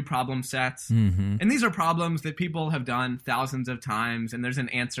and you do problem sets, mm-hmm. and these are problems that people have done thousands of times, and there's an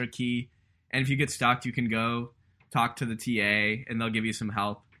answer key, and if you get stuck, you can go talk to the TA and they'll give you some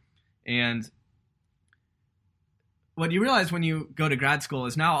help. And what you realize when you go to grad school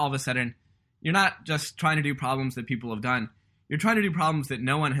is now all of a sudden you're not just trying to do problems that people have done. You're trying to do problems that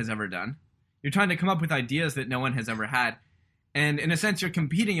no one has ever done. You're trying to come up with ideas that no one has ever had. And in a sense, you're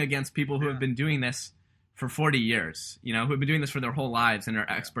competing against people who have been doing this for 40 years, who have been doing this for their whole lives and are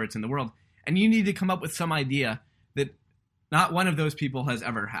experts in the world. And you need to come up with some idea that not one of those people has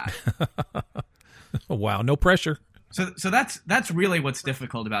ever had. Wow, no pressure. So that's really what's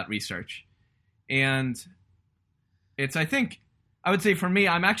difficult about research. And it's, I think, I would say for me,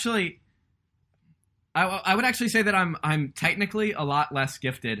 I would actually say that I'm technically a lot less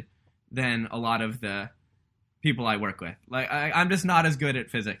gifted than a lot of the people I work with. Like I'm just not as good at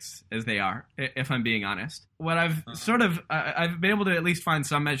physics as they are, if I'm being honest. What I've I've been able to at least find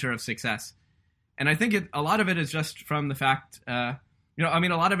some measure of success. And I think a lot of it is just from the fact, a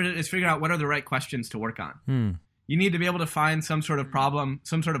lot of it is figuring out what are the right questions to work on. You need to be able to find some sort of problem,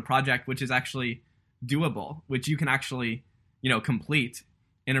 some sort of project which is actually doable, which you can actually, complete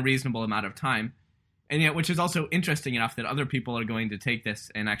in a reasonable amount of time. And yet, which is also interesting enough that other people are going to take this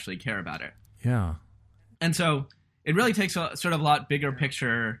and actually care about it. Yeah. And so it really takes a sort of a lot bigger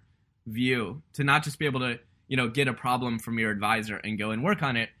picture view to not just be able to, get a problem from your advisor and go and work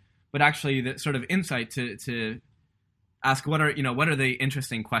on it, but actually the sort of insight to ask what are the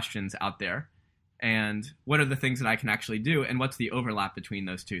interesting questions out there, and what are the things that I can actually do, and what's the overlap between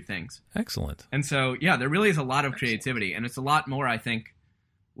those two things. Excellent. And so, yeah, there really is a lot of creativity, and it's a lot more, I think,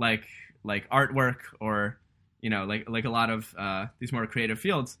 like artwork or, like a lot of these more creative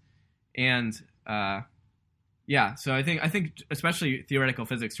fields. And so I think especially theoretical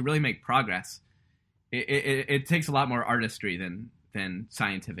physics, to really make progress, it takes a lot more artistry than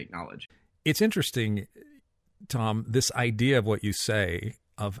scientific knowledge. It's interesting, Tom, this idea of what you say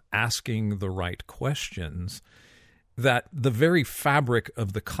of asking the right questions, that the very fabric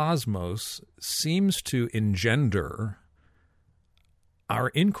of the cosmos seems to engender our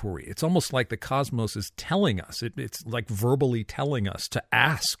inquiry. It's almost like the cosmos is telling us. It's like verbally telling us to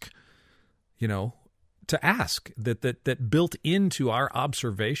ask, that built into our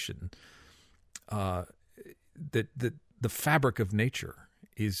observation, that the fabric of nature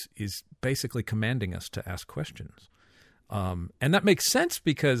is basically commanding us to ask questions. And that makes sense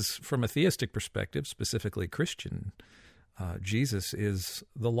because from a theistic perspective, specifically Christian, Jesus is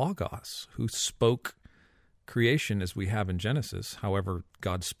the Logos who spoke creation as we have in Genesis. However,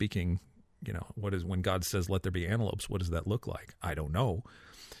 God's speaking, when God says, "Let there be antelopes," what does that look like? I don't know.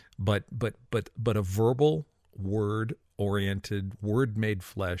 But a verbal, word-oriented, word-made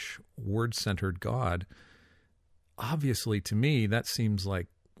flesh, word-centered God, obviously to me, that seems like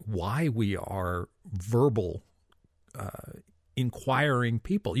why we are verbal, inquiring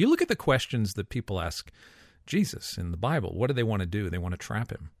people. You look at the questions that people ask Jesus in the Bible. What do they want to do? They want to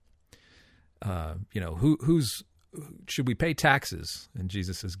trap him. Should we pay taxes? And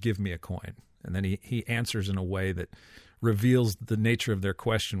Jesus says, "Give me a coin." And then he answers in a way that reveals the nature of their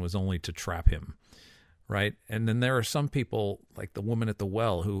question was only to trap him, right? And then there are some people, like the woman at the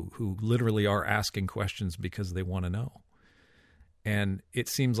well, who literally are asking questions because they want to know. And it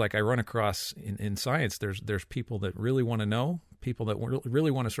seems like I run across in science, there's people that really want to know, people that really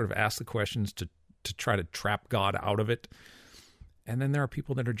want to sort of ask the questions to try to trap God out of it. And then there are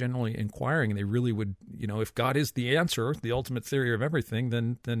people that are generally inquiring, and they really would, if God is the answer, the ultimate theory of everything,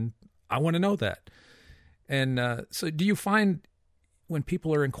 then I want to know that. And so do you find when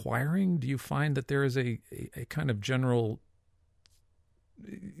people are inquiring, do you find that there is a kind of general?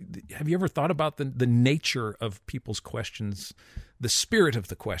 Have you ever thought about the nature of people's questions, the spirit of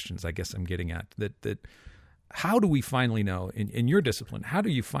the questions? I guess I'm getting at that. How do we finally know in your discipline? How do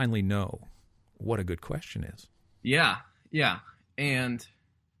you finally know what a good question is? Yeah, and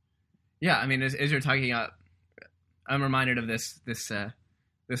I mean, as you're talking about, I'm reminded of this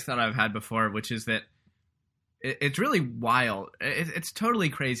thought I've had before, which is that it's really wild. It's totally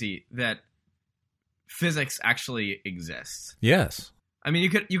crazy that physics actually exists. Yes. I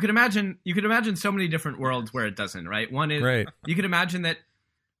mean, you could imagine so many different worlds where it doesn't, right? One is right. You could imagine that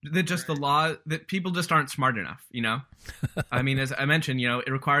just the law, that people just aren't smart enough, I mean, as I mentioned,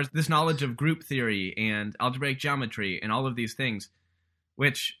 it requires this knowledge of group theory and algebraic geometry and all of these things,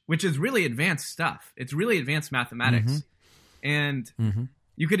 which is really advanced stuff. It's really advanced mathematics. Mm-hmm. And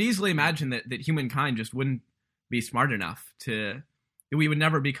you could easily imagine that humankind just wouldn't be smart enough we would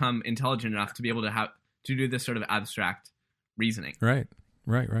never become intelligent enough to be able to do this sort of abstract reasoning. Right.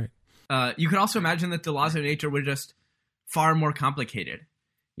 You could also imagine that the laws of nature were just far more complicated,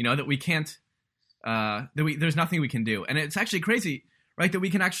 that we can't, there's nothing we can do. And it's actually crazy, right? That we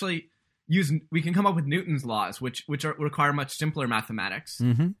can actually we can come up with Newton's laws, which require much simpler mathematics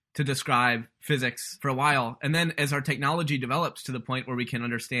to describe physics for a while. And then as our technology develops to the point where we can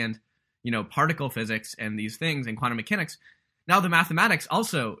understand, particle physics and these things and quantum mechanics, now the mathematics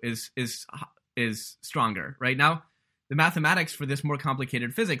also is stronger, right? Now the mathematics for this more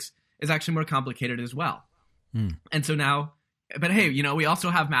complicated physics is actually more complicated as well. And so now, but hey, we also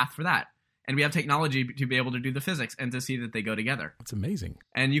have math for that. And we have technology to be able to do the physics and to see that they go together. That's amazing.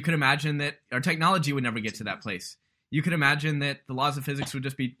 And you could imagine that our technology would never get to that place. You could imagine that the laws of physics would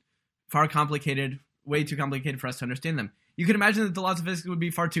just be far complicated, way too complicated for us to understand them. You could imagine that the laws of physics would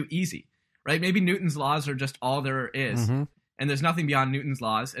be far too easy, right? Maybe Newton's laws are just all there is. And there's nothing beyond Newton's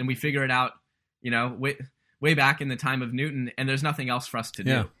laws. And we figure it out, way back in the time of Newton, and there's nothing else for us to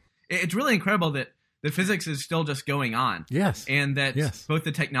do. Yeah. It's really incredible that the physics is still just going on. Yes. And that both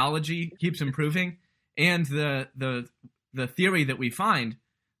the technology keeps improving and the theory that we find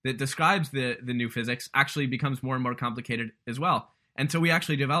that describes the new physics actually becomes more and more complicated as well. And so we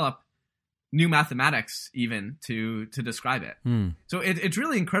actually develop new mathematics even to describe it. So it's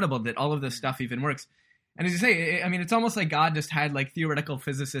really incredible that all of this stuff even works. And as you say, I mean, it's almost like God just had like theoretical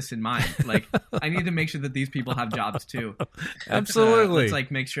physicists in mind. Like, I need to make sure that these people have jobs too. Absolutely. Let's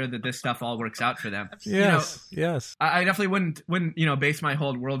like make sure that this stuff all works out for them. Yes. Yes. I definitely wouldn't base my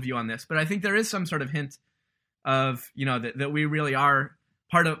whole worldview on this, but I think there is some sort of hint of that we really are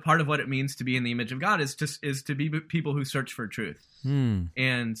part of what it means to be in the image of God is to be people who search for truth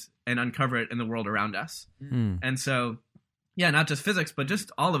and uncover it in the world around us. And so, not just physics, but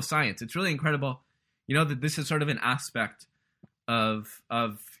just all of science. It's really incredible. That this is sort of an aspect of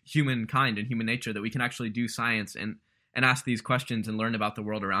humankind and human nature, that we can actually do science and ask these questions and learn about the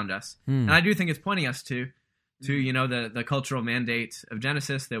world around us. And I do think it's pointing us to the cultural mandate of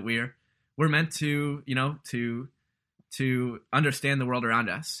Genesis, that we're meant to understand the world around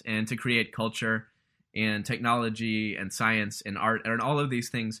us and to create culture and technology and science and art, and all of these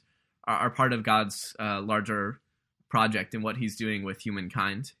things are part of God's larger project and what he's doing with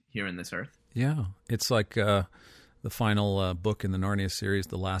humankind here in this earth. Yeah, it's like the final book in the Narnia series,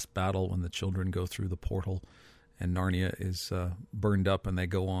 The Last Battle, when the children go through the portal and Narnia is burned up and they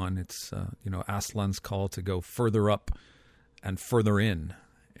go on. It's, Aslan's call to go further up and further in.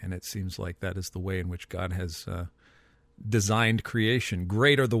 And it seems like that is the way in which God has designed creation.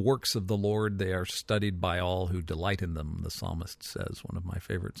 Great are the works of the Lord. They are studied by all who delight in them, the psalmist says, one of my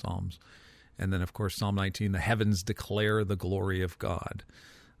favorite psalms. And then, of course, Psalm 19, the heavens declare the glory of God.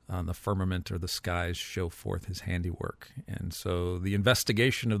 The firmament or the skies show forth his handiwork. And so the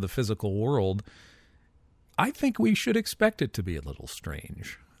investigation of the physical world, I think we should expect it to be a little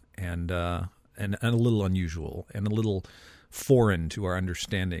strange and a little unusual and a little foreign to our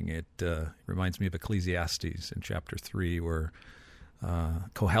understanding. It reminds me of Ecclesiastes in chapter 3 where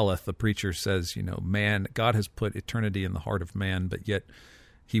Koheleth, the preacher, says, God has put eternity in the heart of man, but yet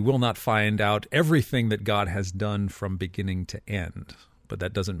he will not find out everything that God has done from beginning to end. But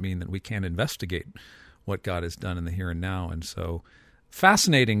that doesn't mean that we can't investigate what God has done in the here and now. And so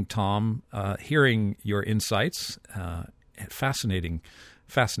fascinating, Tom, hearing your insights. Fascinating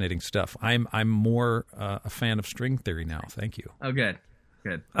stuff. I'm more a fan of string theory now. Thank you. Oh, good.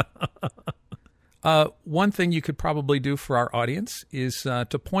 One thing you could probably do for our audience is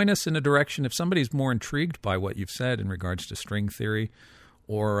to point us in a direction if somebody's more intrigued by what you've said in regards to string theory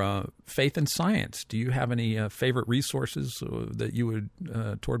or faith and science. Do you have any favorite resources that you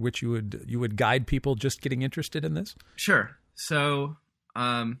would toward which you would guide people just getting interested in this? Sure. So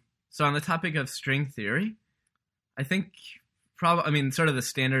So on the topic of string theory, I think sort of the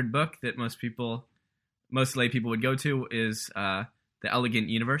standard book that most lay people would go to is The Elegant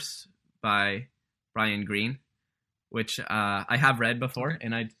Universe by Brian Greene, which I have read before,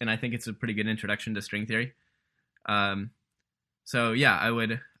 and I think it's a pretty good introduction to string theory. So yeah,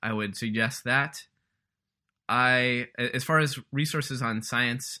 I would suggest that. As far as resources on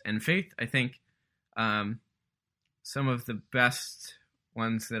science and faith, I think some of the best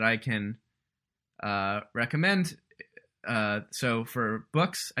ones that I can recommend. So for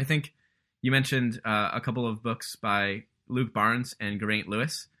books, I think you mentioned a couple of books by Luke Barnes and Geraint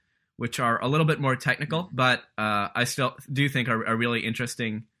Lewis, which are a little bit more technical, but I still do think are really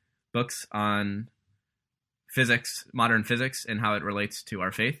interesting books on physics, modern physics, and how it relates to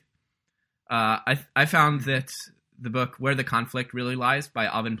our faith. I found that the book Where the Conflict Really Lies by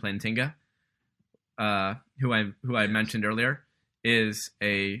Alvin Plantinga, who I mentioned earlier, is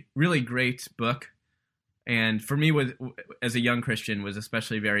a really great book, and for me, as a young Christian, was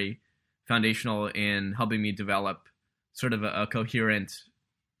especially very foundational in helping me develop sort of a coherent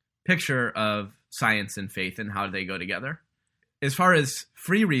picture of science and faith and how they go together. As far as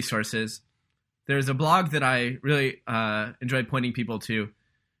free resources, there's a blog that I really enjoy pointing people to.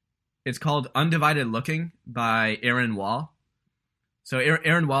 It's called Undivided Looking by Aaron Wall. So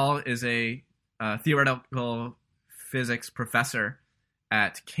Aaron Wall is a theoretical physics professor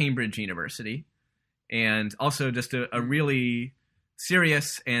at Cambridge University, and also just a really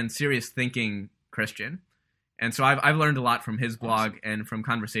serious thinking Christian. And so I've learned a lot from his blog and from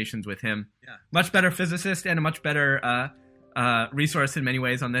conversations with him. Yeah. Much better physicist and a much better resource in many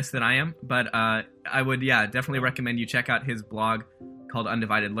ways on this than I am. But I would, definitely recommend you check out his blog called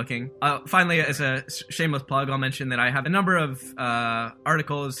Undivided Looking. Finally, as a shameless plug, I'll mention that I have a number of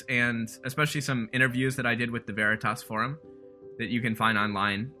articles and especially some interviews that I did with the Veritas Forum that you can find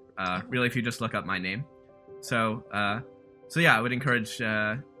online, really if you just look up my name. So yeah, I would encourage you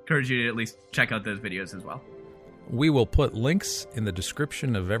to at least check out those videos as well. We will put links in the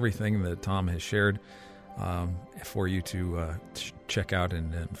description of everything that Tom has shared for you to check out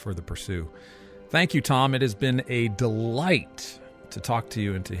and further pursue. Thank you, Tom. It has been a delight to talk to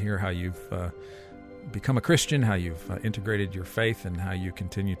you and to hear how you've become a Christian, how you've integrated your faith, and how you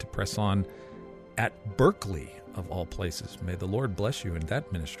continue to press on at Berkeley, of all places. May the Lord bless you in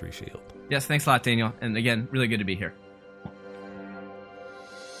that ministry field. Yes, thanks a lot, Daniel. And again, really good to be here.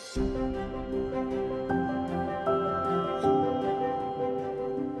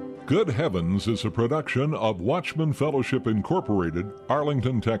 Good Heavens is a production of Watchman Fellowship Incorporated,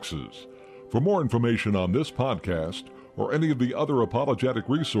 Arlington, Texas. For more information on this podcast or any of the other apologetic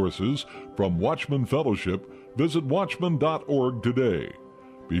resources from Watchman Fellowship, visit watchman.org today.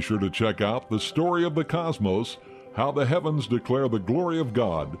 Be sure to check out The Story of the Cosmos, How the Heavens Declare the Glory of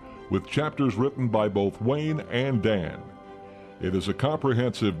God, with chapters written by both Wayne and Dan. It is a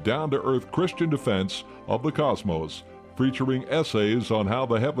comprehensive, down-to-earth Christian defense of the cosmos, featuring essays on how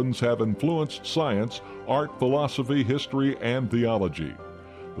the heavens have influenced science, art, philosophy, history, and theology.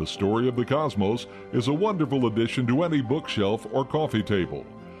 The Story of the Cosmos is a wonderful addition to any bookshelf or coffee table.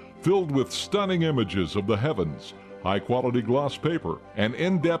 Filled with stunning images of the heavens, high-quality gloss paper, and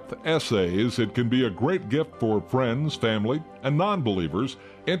in-depth essays, it can be a great gift for friends, family, and non-believers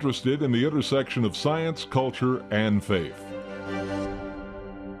interested in the intersection of science, culture, and faith.